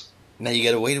curious. Now you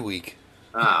gotta wait a week.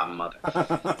 Ah, mother.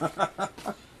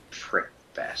 Prick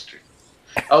bastard.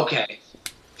 Okay.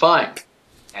 Fine.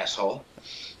 Asshole.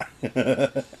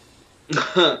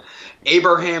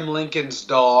 Abraham Lincoln's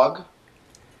dog.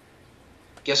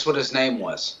 Guess what his name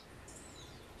was?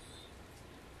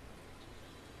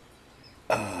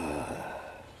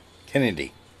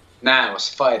 Kennedy. Nah, it was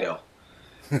Fido.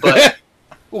 But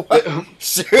What?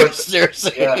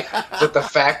 Seriously? yeah, but the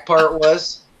fact part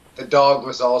was the dog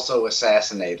was also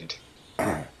assassinated.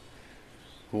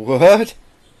 What?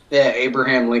 Yeah,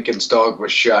 Abraham Lincoln's dog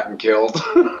was shot and killed.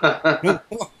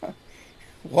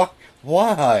 What?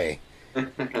 Why?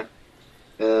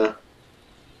 Yeah,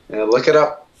 look it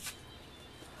up.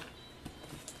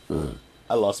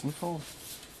 I lost my phone.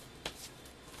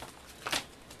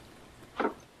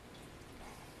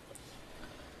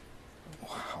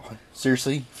 Wow.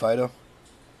 Seriously, Fido?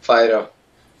 Fido.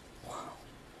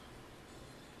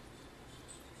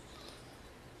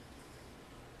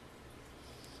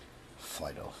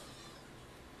 Fido.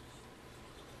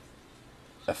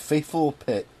 A faithful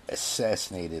pet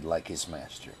assassinated like his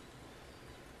master.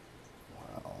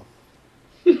 Wow.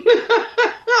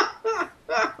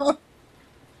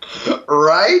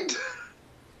 Right?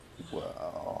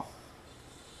 Wow.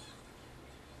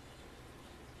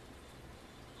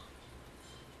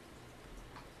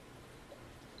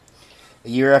 A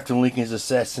year after Lincoln's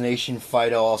assassination,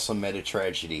 Fido also met a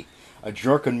tragedy. A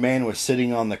drunken man was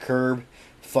sitting on the curb.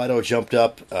 Fido jumped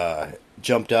on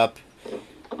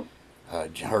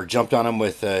him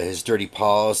with his dirty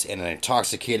paws. In an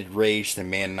intoxicated rage, the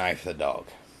man knifed the dog.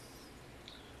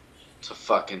 It's a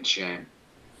fucking shame.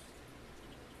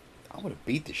 would have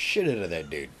beat the shit out of that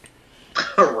dude.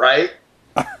 Right?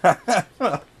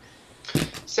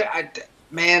 See,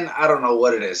 man, I don't know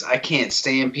what it is. I can't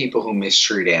stand people who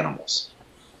mistreat animals.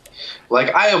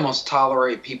 Like, I almost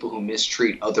tolerate people who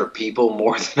mistreat other people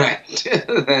more than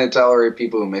I tolerate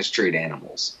people who mistreat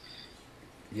animals.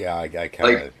 Yeah, I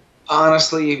kind of... Like,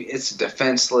 honestly, it's a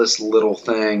defenseless little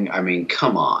thing. I mean,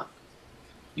 come on.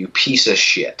 You piece of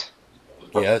shit.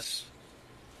 Yes.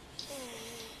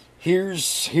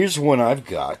 Here's one I've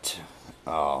got.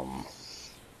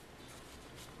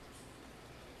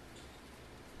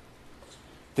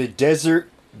 The desert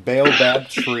baobab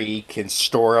tree can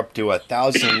store up to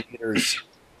 1,000 liters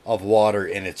of water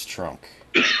in its trunk.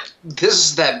 This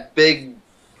is that big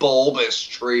bulbous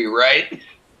tree, right?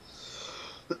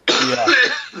 Yeah.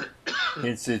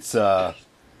 It's the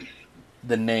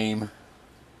name.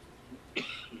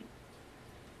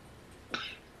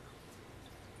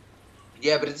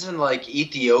 Yeah, but it's in like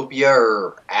Ethiopia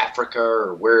or Africa,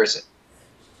 or where is it?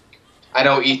 I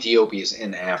know Ethiopia is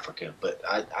in Africa, but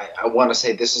I want to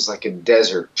say this is like a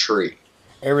desert tree.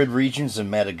 Arid regions of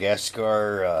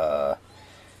Madagascar,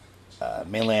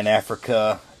 mainland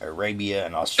Africa, Arabia,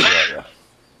 and Australia.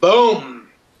 Boom!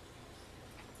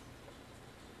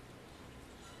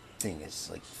 Thing is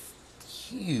like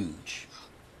huge.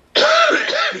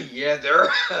 Yeah, they're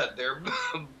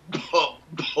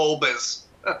bulbous.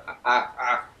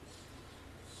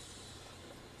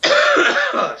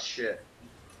 Oh shit!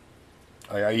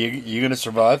 Are you gonna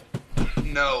survive?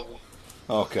 No.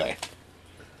 Okay.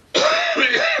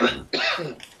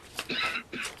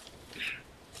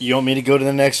 You want me to go to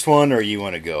the next one, or you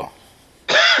want to go?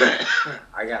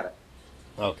 I got it.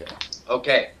 Okay.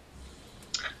 Okay.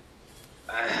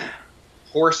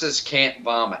 Horses can't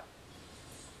vomit.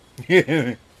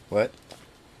 What?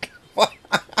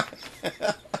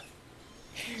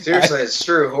 Seriously, it's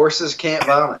true. Horses can't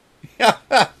vomit.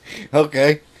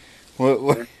 Okay.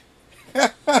 What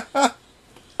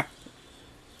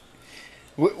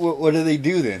what do they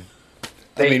do then?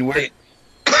 They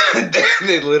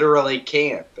literally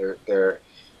can't.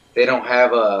 They don't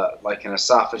have an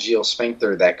esophageal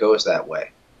sphincter that goes that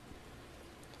way.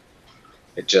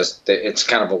 It's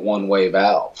kind of a one-way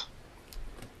valve.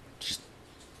 Just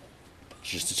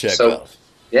a check valve.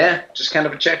 Yeah, just kind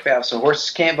of a check valve. So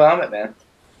horses can't vomit, man.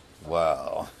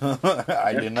 Wow.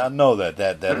 I did not know that.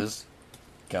 That is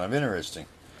kind of interesting.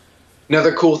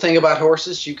 Another cool thing about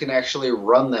horses, you can actually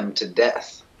run them to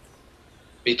death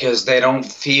because they don't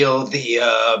feel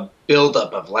the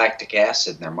buildup of lactic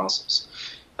acid in their muscles.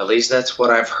 At least that's what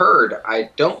I've heard. I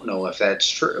don't know if that's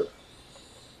true.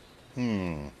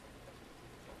 We'll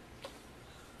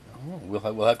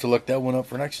have to look that one up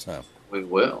for next time. We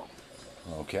will.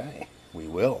 Okay. We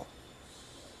will.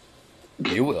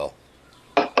 You will.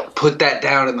 Put that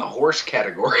down in the horse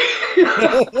category.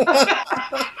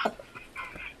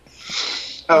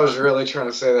 I was really trying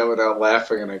to say that without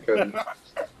laughing, and I couldn't.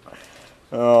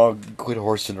 Oh, quit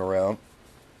horsing around.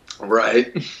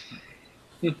 Right.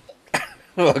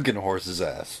 Fucking horse's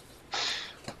ass.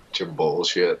 It's your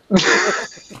bullshit.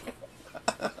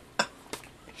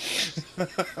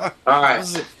 All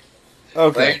right.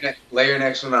 Okay. Lay your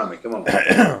next one on me. Come on.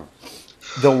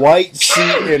 The White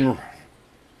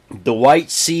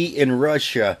Sea in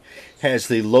Russia has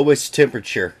the lowest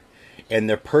temperature, and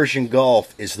the Persian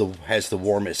Gulf has the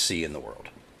warmest sea in the world.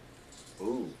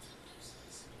 Ooh.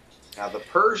 Now the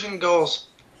Persian Gulf,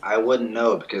 I wouldn't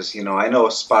know because I know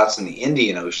spots in the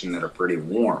Indian Ocean that are pretty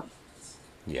warm.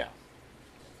 Yeah.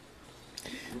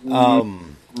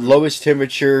 Lowest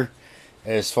temperature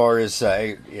as far as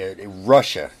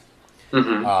Russia.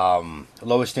 Mm-hmm.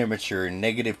 Lowest temperature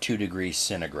 -2 degrees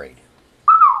centigrade.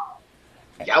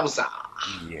 Yowza.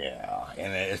 Yeah,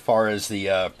 and as far as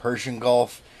the Persian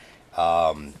Gulf,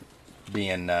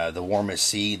 being the warmest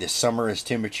sea, the summer's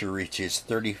temperature reaches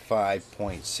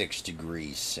 35.6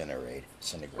 degrees centigrade.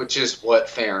 Which is what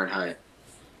Fahrenheit?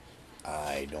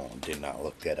 I did not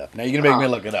look that up. Now you're gonna make me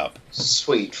look it up.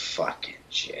 Sweet fucking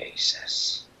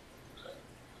Jesus!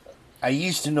 I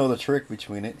used to know the trick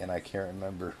between it, and I can't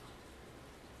remember.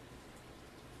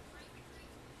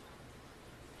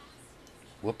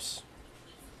 Whoops.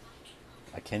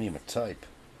 I can't even type.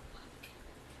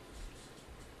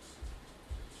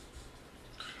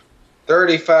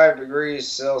 35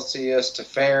 degrees Celsius to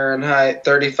Fahrenheit.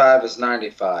 35 is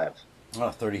 95.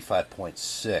 Oh,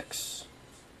 35.6.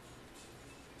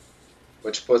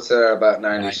 Which puts it at about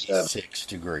 97. 96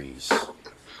 degrees.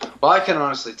 Well, I can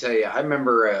honestly tell you, I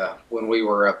remember when we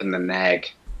were up in the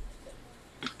Nag.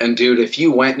 And dude, if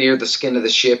you went near the skin of the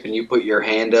ship and you put your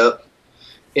hand up,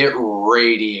 it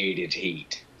radiated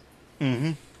heat.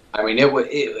 Mm-hmm. I mean,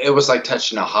 it was like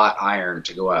touching a hot iron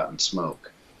to go out and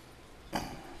smoke.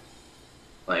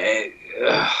 Like,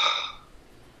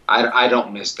 I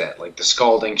don't miss that. Like the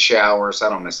scalding showers, I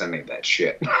don't miss any of that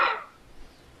shit.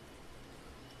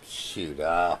 Shoot,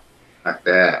 Like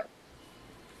that.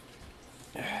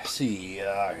 see,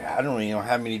 I don't even know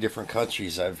how many different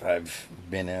countries I've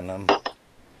been in.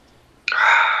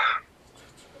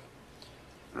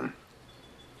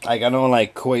 Like I know,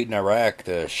 like Kuwait and Iraq,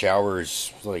 the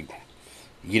showers like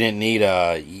you don't need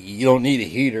a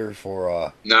heater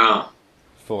No.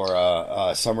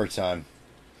 for summertime.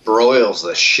 Broils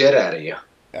the shit out of you.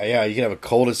 Yeah, you can have a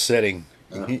coldest setting,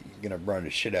 Yeah. you're gonna burn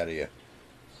the shit out of you.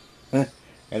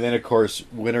 And then of course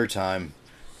wintertime,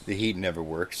 the heat never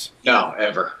works. No,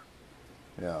 ever.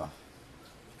 Yeah.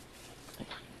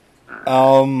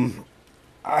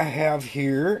 I have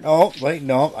here. Oh wait,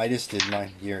 no, I just did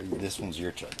mine. This one's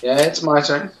your turn. Yeah, it's my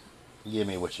turn. Give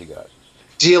me what you got.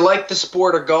 Do you like the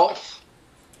sport of golf?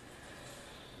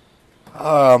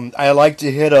 I like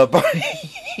to hit up.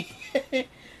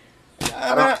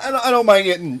 I don't mind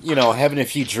getting, having a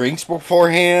few drinks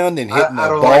beforehand and hitting I a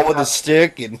don't ball like with how- a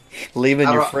stick and leaving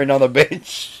I your don't- friend on the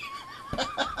bench.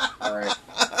 All right.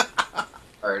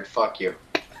 All right, fuck you.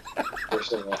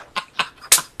 First of all.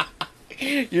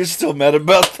 You're still mad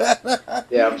about that?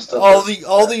 Yeah, I'm still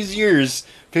all these years,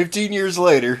 15 years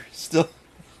later, still.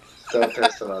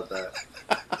 pissed about that.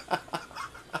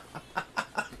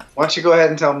 Why don't you go ahead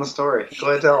and tell them the story? Go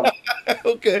ahead and tell them.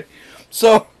 Okay,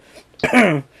 so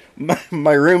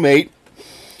my roommate,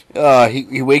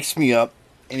 he wakes me up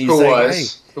and he's Who like,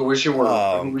 was? Who was your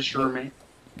Um, Who was your roommate?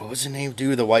 "What was the name?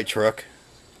 Dude, the white truck."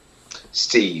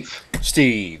 Steve.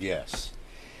 Steve, yes.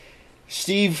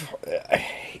 Steve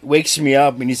wakes me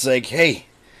up and he's like, "Hey,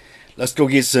 let's go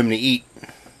get something to eat."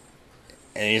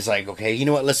 And he's like, "Okay, you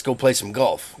know what? Let's go play some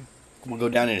golf. We'll go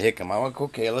down to Hickam." I'm like,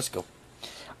 "Okay, let's go."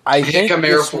 I think Hickam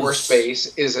Air this Force was-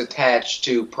 Base is attached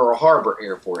to Pearl Harbor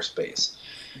Air Force Base.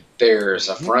 There's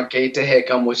a front gate to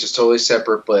Hickam, which is totally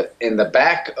separate, but in the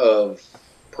back of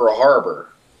Pearl Harbor,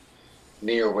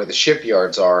 near where the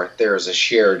shipyards are, there's a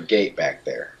shared gate back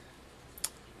there.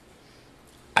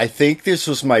 I think this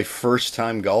was my first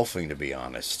time golfing, to be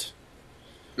honest.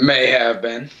 May have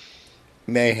been.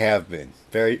 May have been.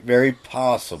 Very, very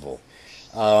possible.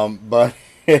 But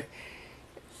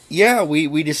yeah,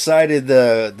 we decided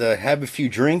to have a few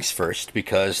drinks first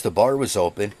because the bar was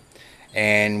open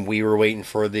and we were waiting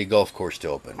for the golf course to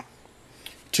open.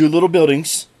 Two little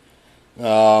buildings.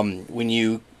 When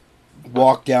you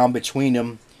walk down between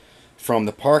them from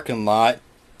the parking lot,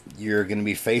 you're going to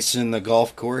be facing the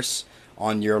golf course.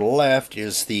 On your left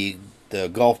is the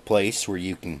golf place where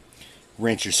you can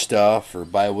rent your stuff or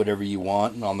buy whatever you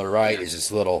want, and on the right is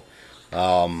this little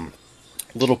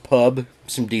pub,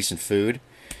 some decent food.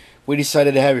 We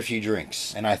decided to have a few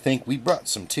drinks, and I think we brought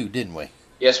some too, didn't we?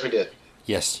 Yes, we did.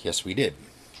 Yes, we did.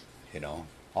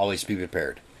 Always be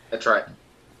prepared. That's right.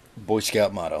 Boy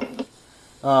Scout motto.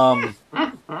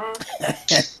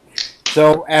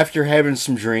 So after having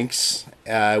some drinks,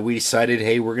 we decided,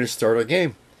 hey, we're going to start a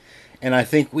game. And I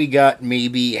think we got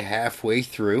maybe halfway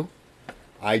through.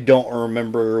 I don't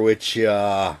remember which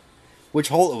hole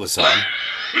it was on.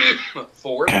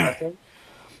 Fourth, I think.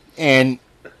 And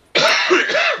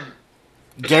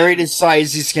Gary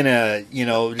decides he's going to,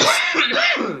 just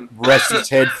rest his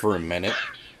head for a minute.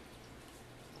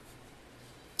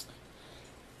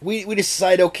 We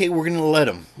decide, okay, we're going to let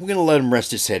him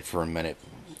rest his head for a minute.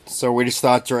 So we just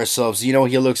thought to ourselves, he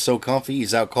looks so comfy,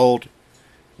 he's out cold.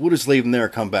 We'll just leave him there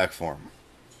and come back for him.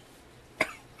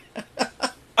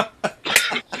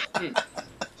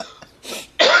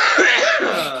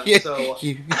 So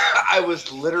I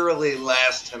was literally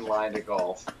last in line to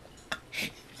golf.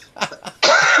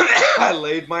 I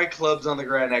laid my clubs on the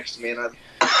ground next to me, and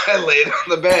I laid on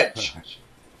the bench,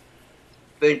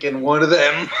 thinking one of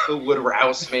them would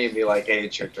rouse me and be like, "Hey,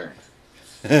 it's your turn."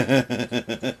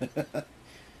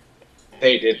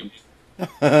 They didn't.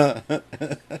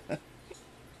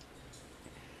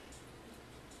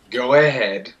 Go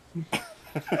ahead.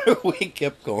 We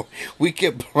kept going. We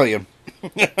kept playing.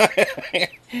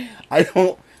 I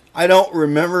don't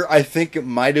remember. I think it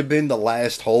might have been the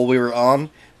last hole we were on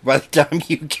by the time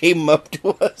you came up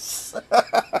to us.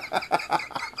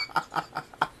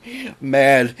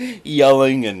 Mad,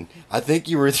 yelling, and I think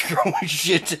you were throwing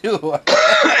shit too.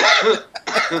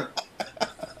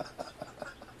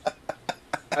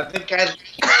 I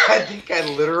think I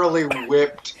literally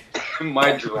whipped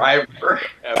my driver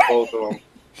at both of them.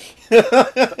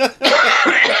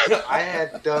 I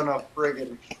had done a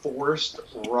friggin' forced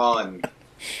run.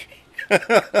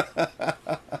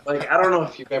 Like, I don't know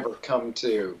if you've ever come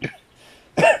to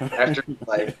After,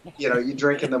 like, you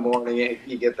drink in the morning,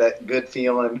 you get that good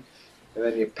feeling, and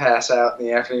then you pass out in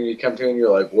the afternoon, you come to and you're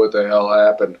like, what the hell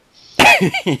happened?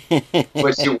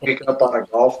 But you wake up on a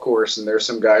golf course and there's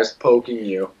some guys poking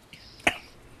you,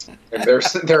 and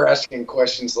they're asking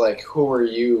questions like, who are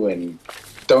you, and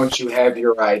don't you have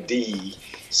your ID?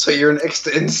 So your next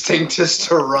instinct is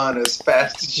to run as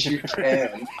fast as you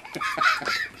can.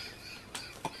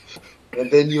 And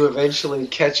then you eventually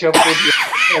catch up with your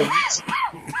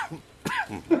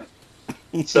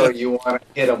friends. So you want to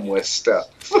hit them with stuff.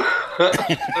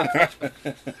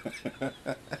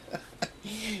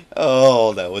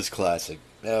 Oh, that was classic.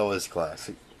 That was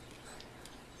classic.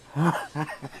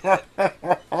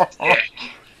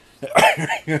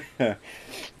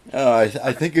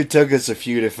 I think it took us a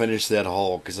few to finish that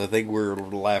hole because I think we were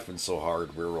laughing so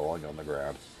hard we were rolling on the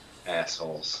ground.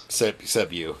 Assholes.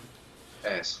 Except you.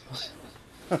 Assholes.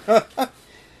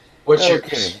 What's your...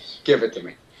 Okay. Give it to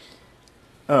me.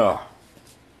 Oh.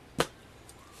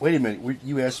 Wait a minute.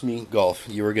 You asked me golf.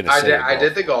 You were going to say I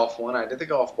did the golf one. I did the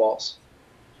golf balls.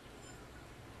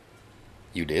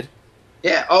 You did?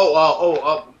 Yeah.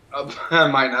 I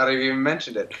might not have even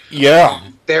mentioned it. Yeah.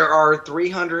 There are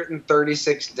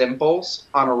 336 dimples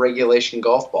on a regulation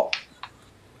golf ball.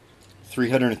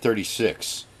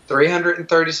 336.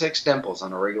 336 dimples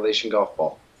on a regulation golf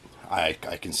ball. I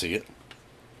can see it.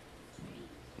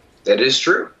 That is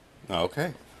true.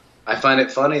 Okay. I find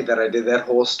it funny that I did that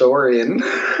whole story and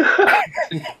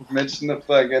mentioned the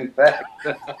fucking fact.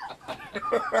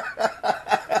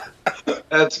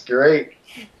 That's great.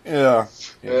 Yeah.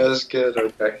 Yeah, that's good.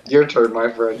 Okay. Your turn,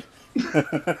 my friend.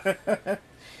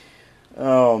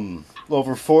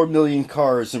 Over 4 million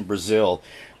cars in Brazil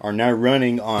are now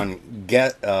running on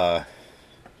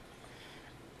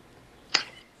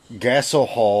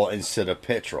gasohol instead of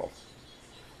petrol.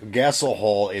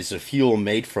 Gasohol is a fuel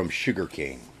made from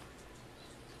sugarcane.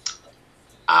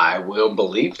 I will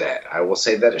believe that. I will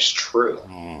say that is true.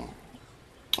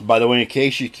 By the way, in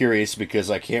case you're curious,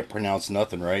 because I can't pronounce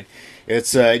nothing right,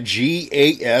 it's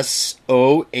Gasohol.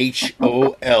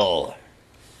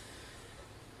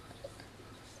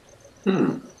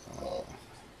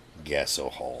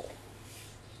 Gasohol.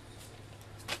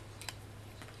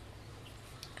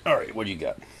 All right, what do you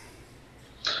got?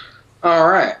 All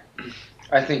right.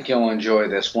 I think you'll enjoy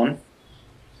this one.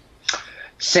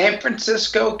 San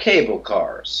Francisco cable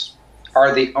cars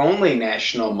are the only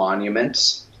national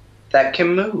monuments that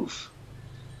can move.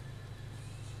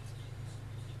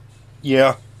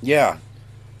 Yeah.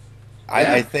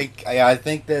 I think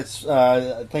that's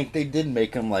I think they did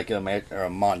make them like a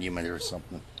monument or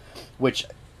something, which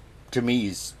to me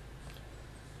is,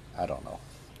 I don't know.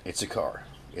 It's a car.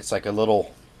 It's like a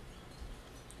little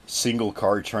single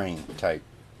car train type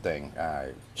thing.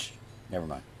 Never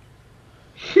mind.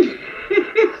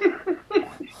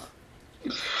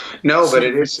 No, but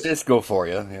it is San Francisco for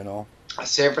you, you know.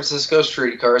 San Francisco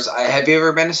streetcars. Have you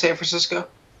ever been to San Francisco?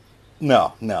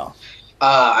 No.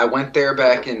 I went there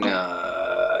back in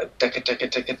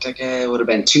it would have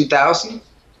been 2000,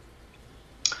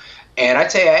 and I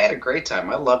tell you, I had a great time.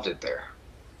 I loved it there.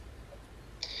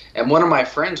 And one of my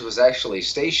friends was actually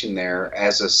stationed there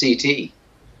as a CT,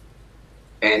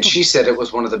 and she said it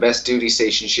was one of the best duty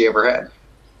stations she ever had.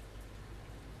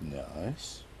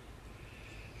 Nice.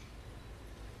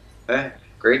 Hey,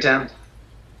 great time.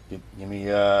 Give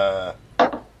me oh,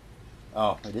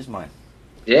 it is mine.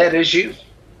 Yeah, it is you.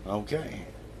 Okay.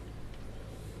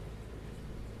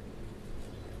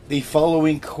 The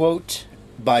following quote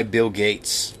by Bill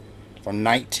Gates from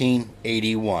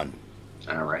 1981.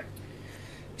 All right.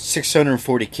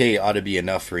 640K ought to be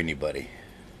enough for anybody.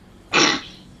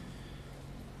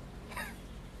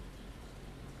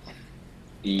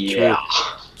 Yeah.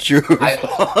 True.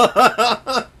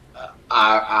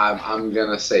 I'm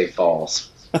gonna say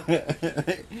false.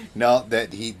 No,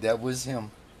 that was him.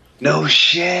 No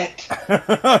shit.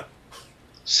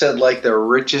 Said like the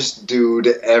richest dude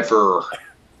ever.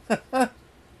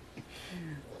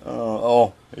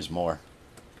 Oh, there's more.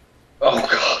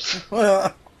 Oh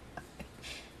god.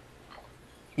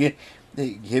 Yeah,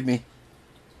 hit me.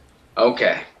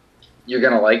 Okay. You're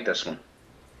gonna like this one.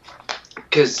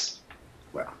 Because,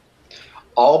 well,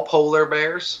 all polar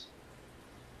bears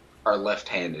are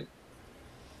left-handed.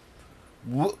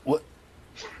 What?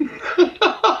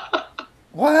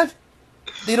 What?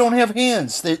 They don't have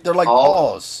hands. They're like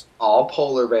paws. All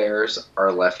polar bears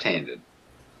are left-handed.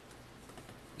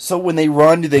 So when they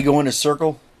run, do they go in a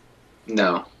circle?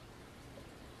 No.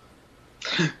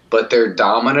 But their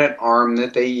dominant arm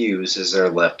that they use is their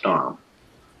left arm.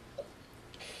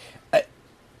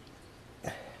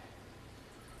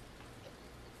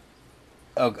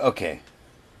 Okay.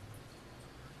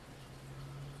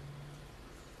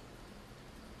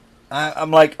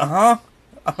 I'm like,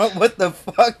 what the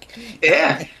fuck?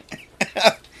 Yeah.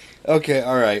 Okay,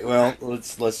 all right. Well,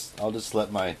 let's. I'll just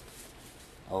let my.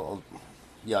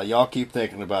 Yeah, y'all keep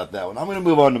thinking about that one. I'm gonna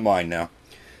move on to mine now.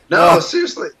 No,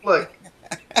 seriously. Look.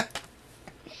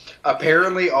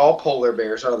 Apparently, all polar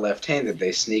bears are left-handed.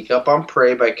 They sneak up on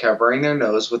prey by covering their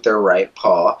nose with their right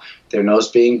paw, their nose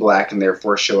being black and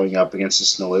therefore showing up against the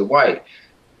snowy white.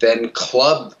 Then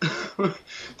club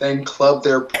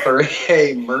their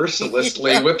prey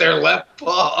mercilessly with their left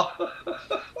paw.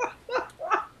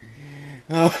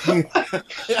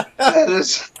 That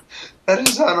is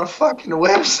on a fucking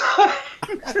website.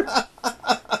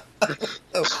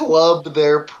 Club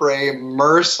their prey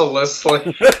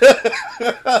mercilessly.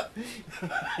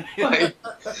 Like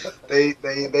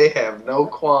they have no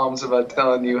qualms about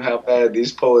telling you how bad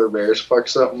these polar bears fuck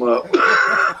something up.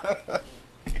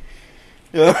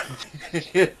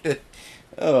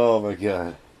 Oh my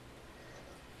god.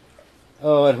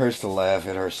 Oh, it hurts to laugh.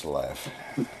 It hurts to laugh.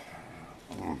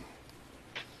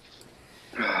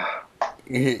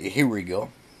 Here we go.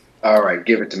 All right,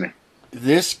 give it to me.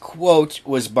 This quote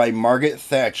was by Margaret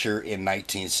Thatcher in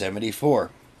 1974.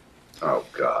 Oh,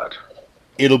 God.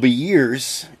 It'll be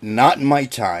years, not in my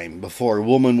time, before a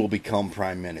woman will become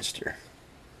prime minister.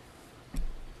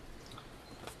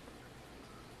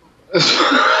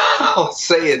 I'll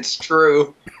say it's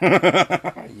true.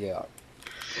 Yeah.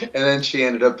 And then she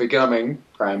ended up becoming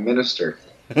prime minister.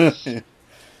 The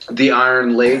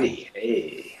Iron Lady.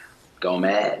 Hey, go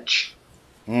Madge.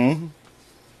 Mm-hmm.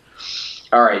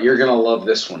 All right, you're going to love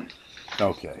this one.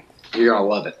 Okay. You're going to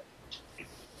love it.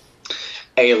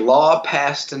 A law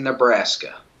passed in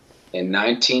Nebraska in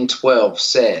 1912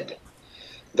 said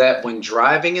that when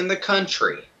driving in the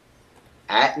country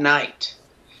at night,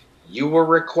 you were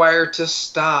required to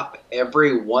stop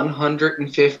every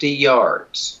 150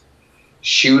 yards,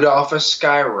 shoot off a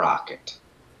skyrocket,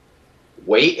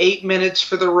 wait 8 minutes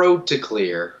for the road to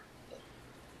clear,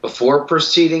 before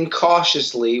proceeding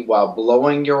cautiously while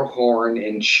blowing your horn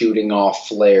and shooting off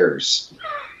flares.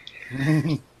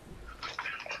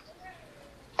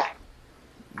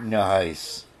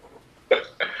 Nice.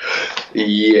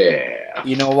 Yeah.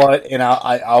 You know what? And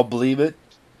I'll believe it.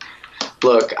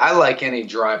 Look, I like any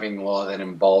driving law that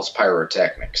involves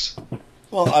pyrotechnics.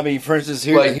 Well, I mean, for instance,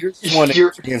 here's one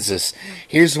in Kansas.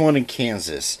 Here's one in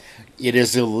Kansas. It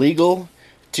is illegal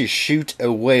to shoot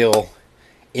a whale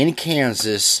in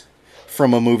Kansas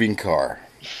from a moving car.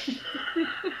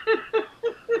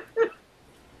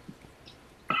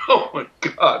 Oh my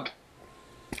God.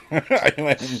 How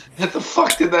the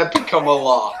fuck did that become a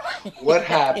law? What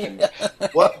happened?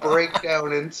 What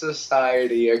breakdown in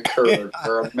society occurred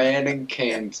where a man in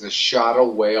Kansas shot a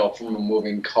whale from a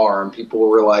moving car and people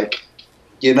were like,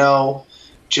 you know,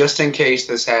 just in case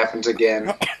this happens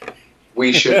again,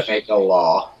 we should make a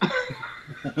law.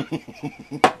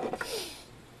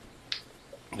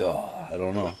 Oh, I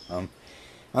don't know.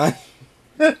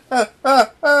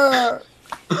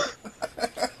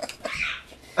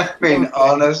 I mean,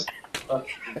 honest. Oh,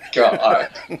 God.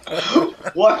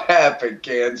 What happened,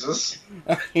 Kansas?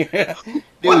 Yeah.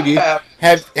 What Dude,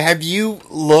 happened? have you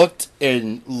looked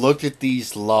at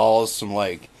these laws from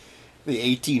like the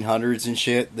 1800s and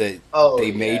shit that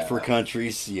they made for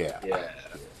countries? Yeah.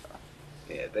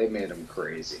 Yeah, they made them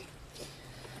crazy.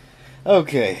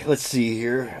 Okay, let's see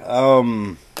here.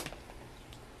 Where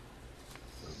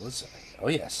was I? Oh,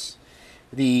 yes.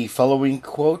 The following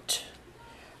quote: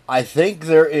 I think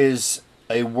there is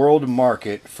a world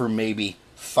market for maybe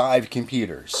 5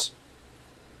 computers.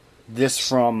 This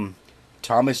from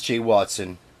Thomas J.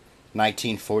 Watson,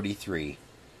 1943,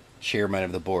 chairman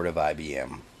of the board of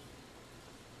IBM.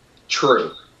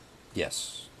 True.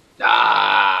 Yes.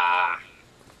 I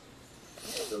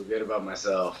feel good about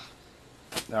myself.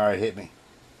 All right, hit me.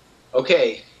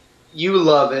 Okay, you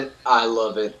love it. I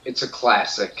love it. It's a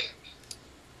classic.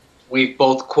 We've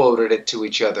both quoted it to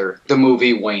each other. The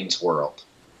movie Wayne's World.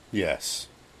 Yes.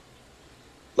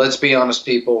 Let's be honest,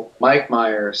 people. Mike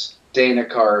Myers, Dana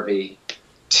Carvey,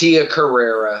 Tia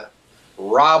Carrera,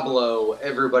 Rob Lowe,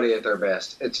 everybody at their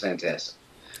best. It's fantastic.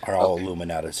 Are all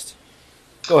Illuminatists.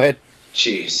 Go ahead.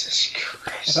 Jesus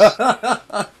Christ.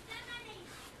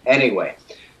 Anyway,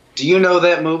 do you know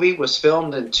that movie was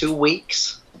filmed in 2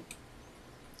 weeks?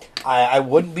 I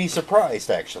wouldn't be surprised,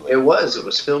 actually. It was. It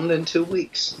was filmed in 2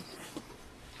 weeks.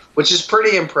 Which is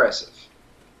pretty impressive.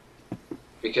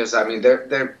 Because, I mean,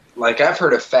 they're like, I've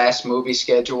heard of fast movie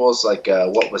schedules, like,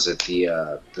 what was it,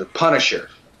 the Punisher,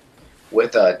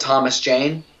 with Thomas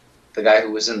Jane, the guy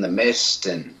who was in The Mist,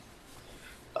 and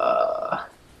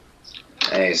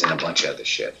he's in a bunch of other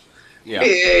shit. Yeah.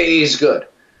 He's good.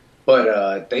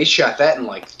 But they shot that in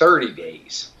like 30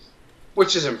 days,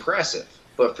 which is impressive.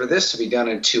 But for this to be done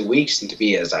in 2 weeks and to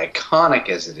be as iconic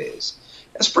as it is,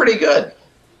 that's pretty good.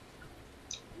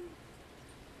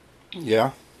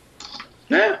 Yeah.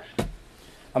 Yeah.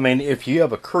 I mean, if you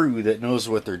have a crew that knows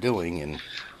what they're doing and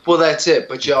Well, that's it.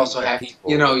 But you also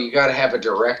people, have, you got to have a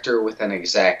director with an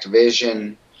exact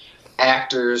vision,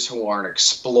 actors who aren't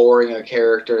exploring a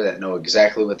character that know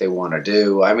exactly what they want to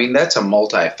do. I mean, that's a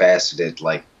multifaceted,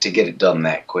 like, to get it done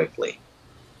that quickly.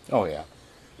 oh yeah.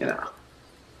 You know.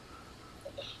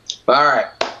 All right.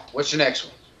 What's your next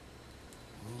one?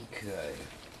 Okay.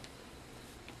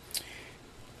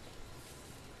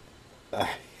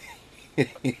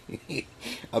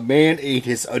 A man ate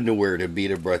his underwear to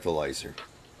beat a breathalyzer.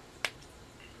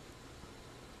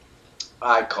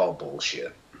 I call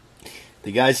bullshit.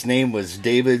 The guy's name was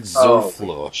David Oh,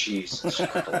 Zerflo. Jesus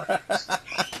Christ.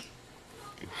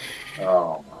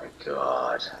 Oh, my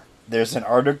God. There's an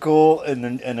article in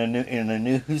a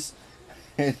news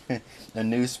a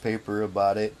newspaper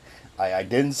about it. I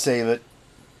didn't save it,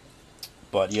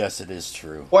 but yes, it is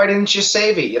true. Why didn't you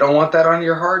save it? You don't want that on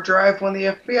your hard drive when the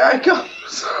FBI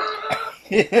comes?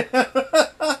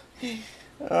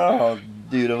 Oh,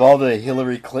 dude, of all the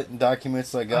Hillary Clinton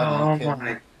documents I got in Oh, the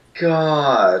my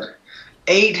God.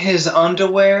 Ate his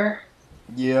underwear?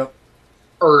 Yep.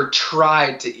 Or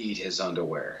tried to eat his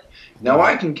underwear? Now No.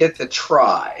 I can get the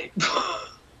try.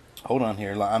 Hold on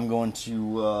here. I'm going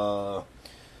to.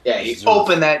 Yeah, you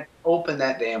open that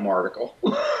damn article.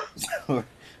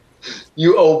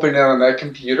 You open it on that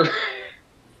computer.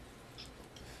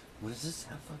 What does this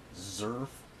have? Zerf.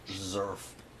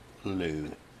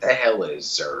 Lou. The hell is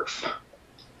Zerf?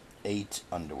 8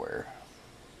 underwear.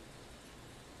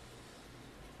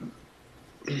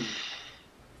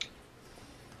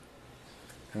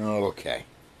 Okay.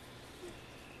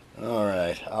 All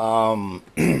right.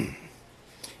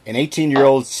 An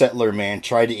 18-year-old settler man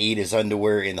tried to eat his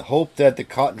underwear in the hope that the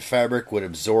cotton fabric would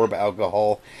absorb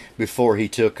alcohol before he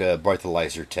took a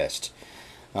breathalyzer test.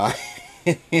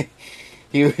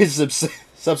 He was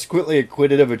subsequently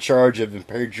acquitted of a charge of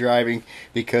impaired driving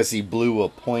because he blew a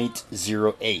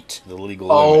 .08, the legal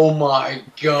limit. Oh my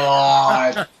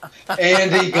God.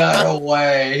 And he got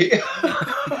away.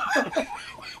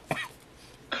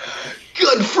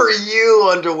 Good for you,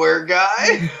 underwear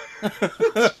guy.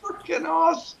 That's freaking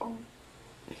awesome.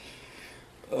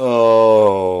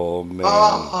 Oh, man.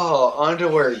 Oh,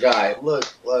 underwear guy.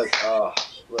 Look. Look. I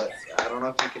don't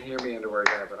know if you can hear me, underwear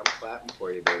guy, but I'm clapping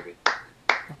for you, baby.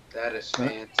 That is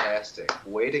fantastic.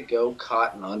 Way to go,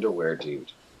 cotton underwear,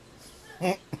 dude.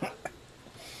 That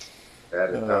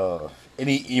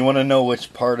is You want to know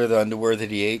which part of the underwear that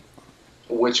he ate?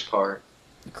 Which part?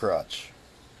 The crotch.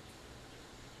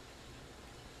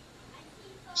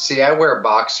 See, I wear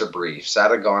boxer briefs. I'd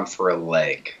have gone for a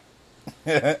leg.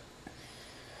 Yeah.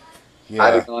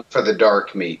 I'd have gone for the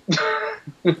dark meat.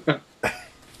 All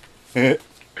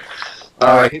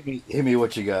right, hit me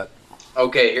what you got.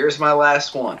 Okay, here's my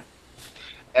last one.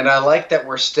 And I like that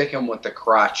we're sticking with the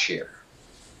crotch here.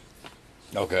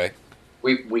 Okay.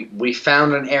 We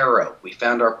found an arrow. We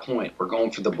found our point. We're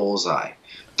going for the bullseye.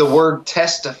 The word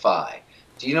testify.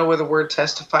 Do you know where the word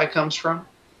testify comes from?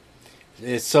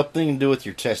 It's something to do with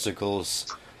your testicles.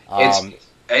 Don't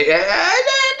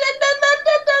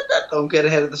get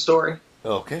ahead of the story.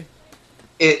 Okay.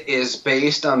 It is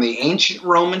based on the ancient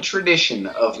Roman tradition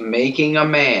of making a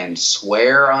man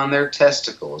swear on their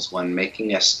testicles when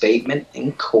making a statement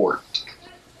in court.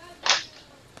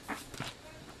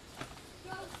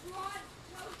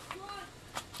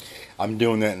 I'm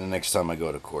doing that the next time I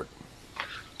go to court.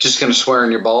 Just gonna swear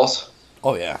on your balls?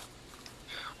 Oh yeah.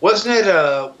 Wasn't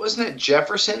it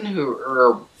Jefferson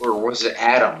or was it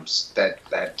Adams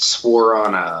that swore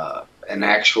on an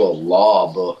actual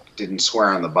law book, didn't swear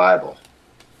on the Bible?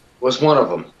 Was one of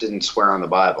them didn't swear on the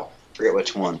Bible? Forget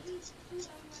which one.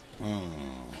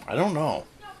 I don't know.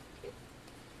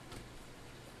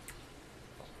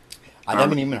 I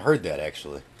haven't even heard that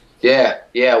actually. Yeah.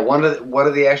 One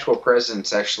of the actual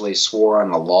presidents actually swore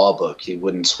on a law book. He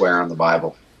wouldn't swear on the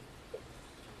Bible.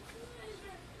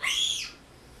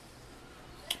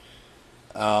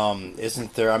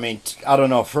 Isn't there? I mean, I don't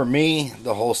know. For me,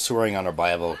 the whole swearing on a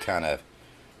Bible kind of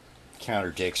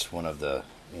contradicts one of the,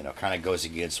 kind of goes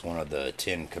against one of the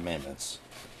 10 commandments.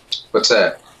 What's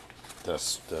that?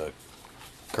 The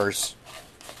curse.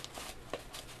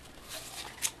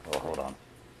 Oh, hold on.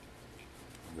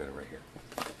 I've got it right here.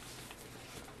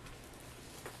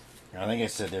 I think I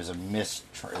said there's a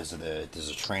there's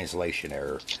a translation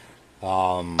error.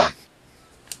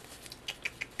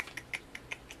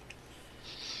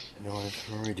 No,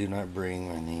 I do not bring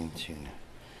my name to.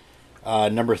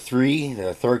 Number 3,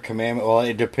 the third commandment. Well,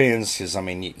 it depends because I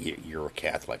mean you're a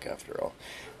Catholic after all,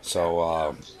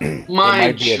 so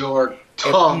Mind your it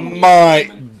tongue, you might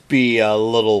demon. be a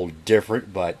little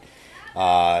different, but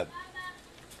uh,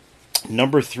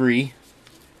 number 3,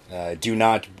 do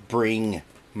not bring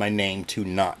my name to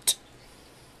naught.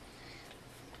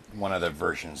 One of the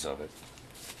versions of it.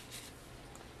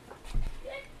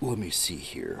 Let me see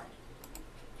here.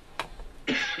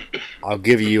 I'll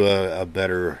give you a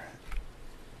better.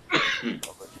 Here in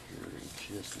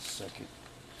just a second.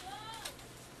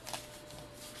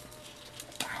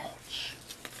 Ouch.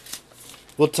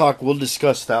 We'll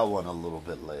discuss that one a little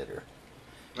bit later.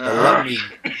 But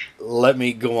let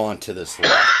me go on to this one.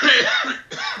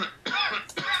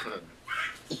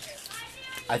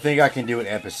 I think I can do an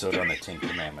episode on the 10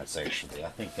 Commandments, actually. I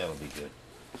think that'll be good.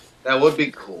 That would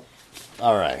be cool.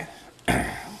 All right.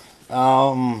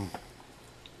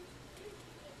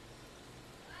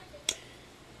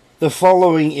 The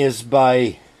following is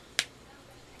by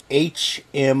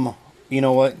H.M. You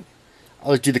know what?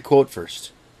 I'll do the quote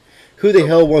first. Who the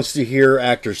hell wants to hear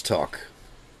actors talk?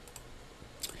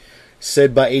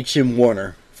 Said by H.M.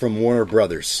 Warner from Warner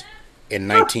Brothers in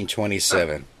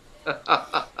 1927.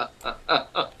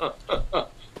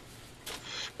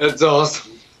 That's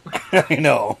awesome. I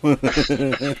know.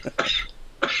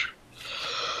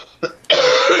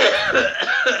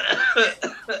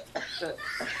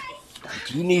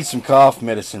 You need some cough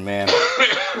medicine, man. No,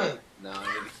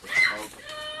 I need to smoke.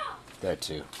 That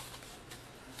too.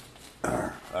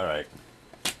 All right.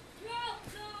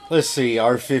 Let's see.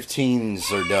 Our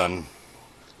 15s are done,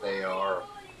 They are.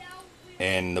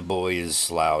 and the boy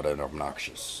is loud and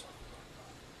obnoxious.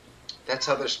 That's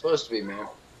how they're supposed to be, man.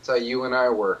 That's how you and I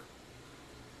were.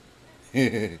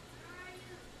 yeah,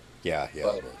 it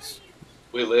But is.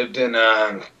 we lived in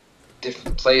a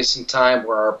different place and time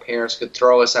where our parents could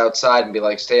throw us outside and be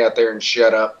like, stay out there and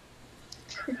shut up.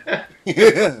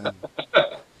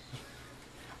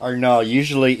 Or no,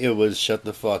 usually it was shut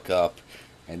the fuck up,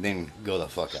 and then go the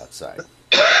fuck outside.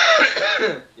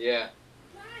 Yeah.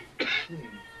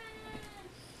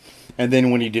 And then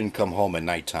when you didn't come home at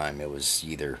nighttime, it was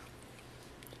either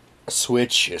a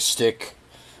switch, a stick,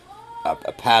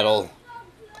 a paddle,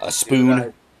 a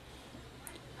spoon,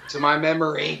 To my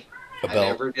memory, a I belt.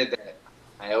 never did that.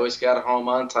 I always got home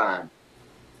on time.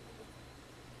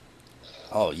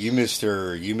 Oh, you missed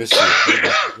your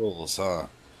rules, huh?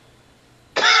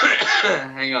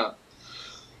 Hang on.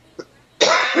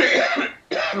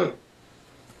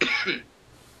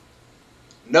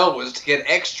 No, it was to get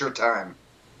extra time.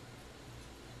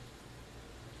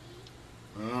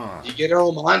 Oh. You get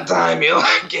home on time, you're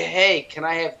like, hey, can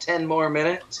I have 10 more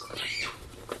minutes?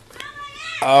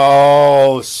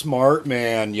 Oh, smart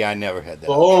man. Yeah, I never had that.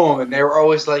 Boom. And they were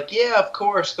always like, yeah, of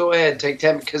course, go ahead, take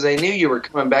 10, because they knew you were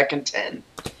coming back in 10.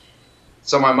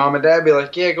 So my mom and dad would be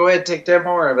like, yeah, go ahead, take 10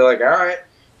 more. And I'd be like, all right.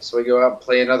 So we go out and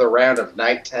play another round of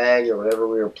night tag or whatever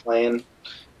we were playing.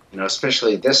 You know,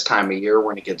 especially this time of year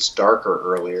when it gets darker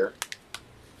earlier.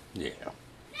 Yeah.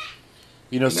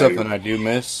 You know something I do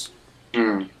miss?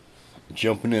 Hmm.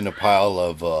 Jumping in a pile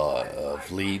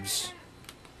of leaves.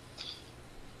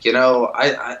 You know,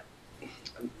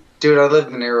 dude, I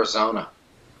lived in Arizona.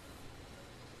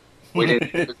 We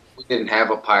didn't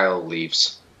have a pile of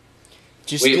leaves.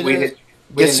 Just We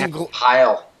didn't have a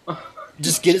pile.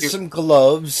 Just get some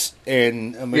gloves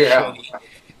and a machete,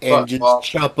 and just Well,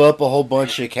 chop up a whole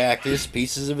bunch of cactus,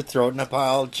 pieces of it, throw it in a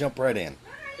pile, jump right in.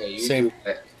 yeah, you Same. do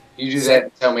that. You do that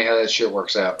and tell me how that shit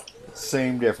works out.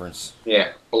 Same difference.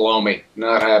 Yeah, blow me.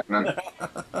 Not happening.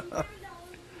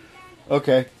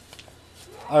 Okay.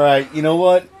 All right. You know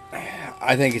what?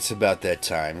 I think it's about that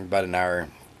time. About an hour,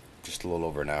 just a little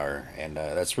over an hour, and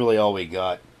that's really all we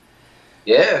got.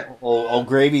 Yeah. Old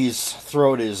Gravy's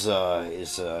throat is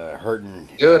hurting.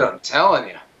 Dude, I'm telling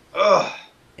you. Ugh.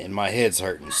 And my head's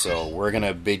hurting, so we're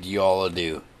gonna bid you all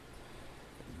adieu.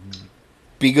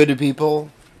 Be good to people.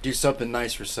 Do something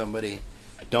nice for somebody.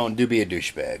 Don't be a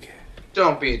douchebag.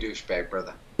 Don't be a douchebag,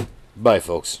 brother. Bye,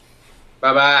 folks.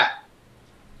 Bye-bye.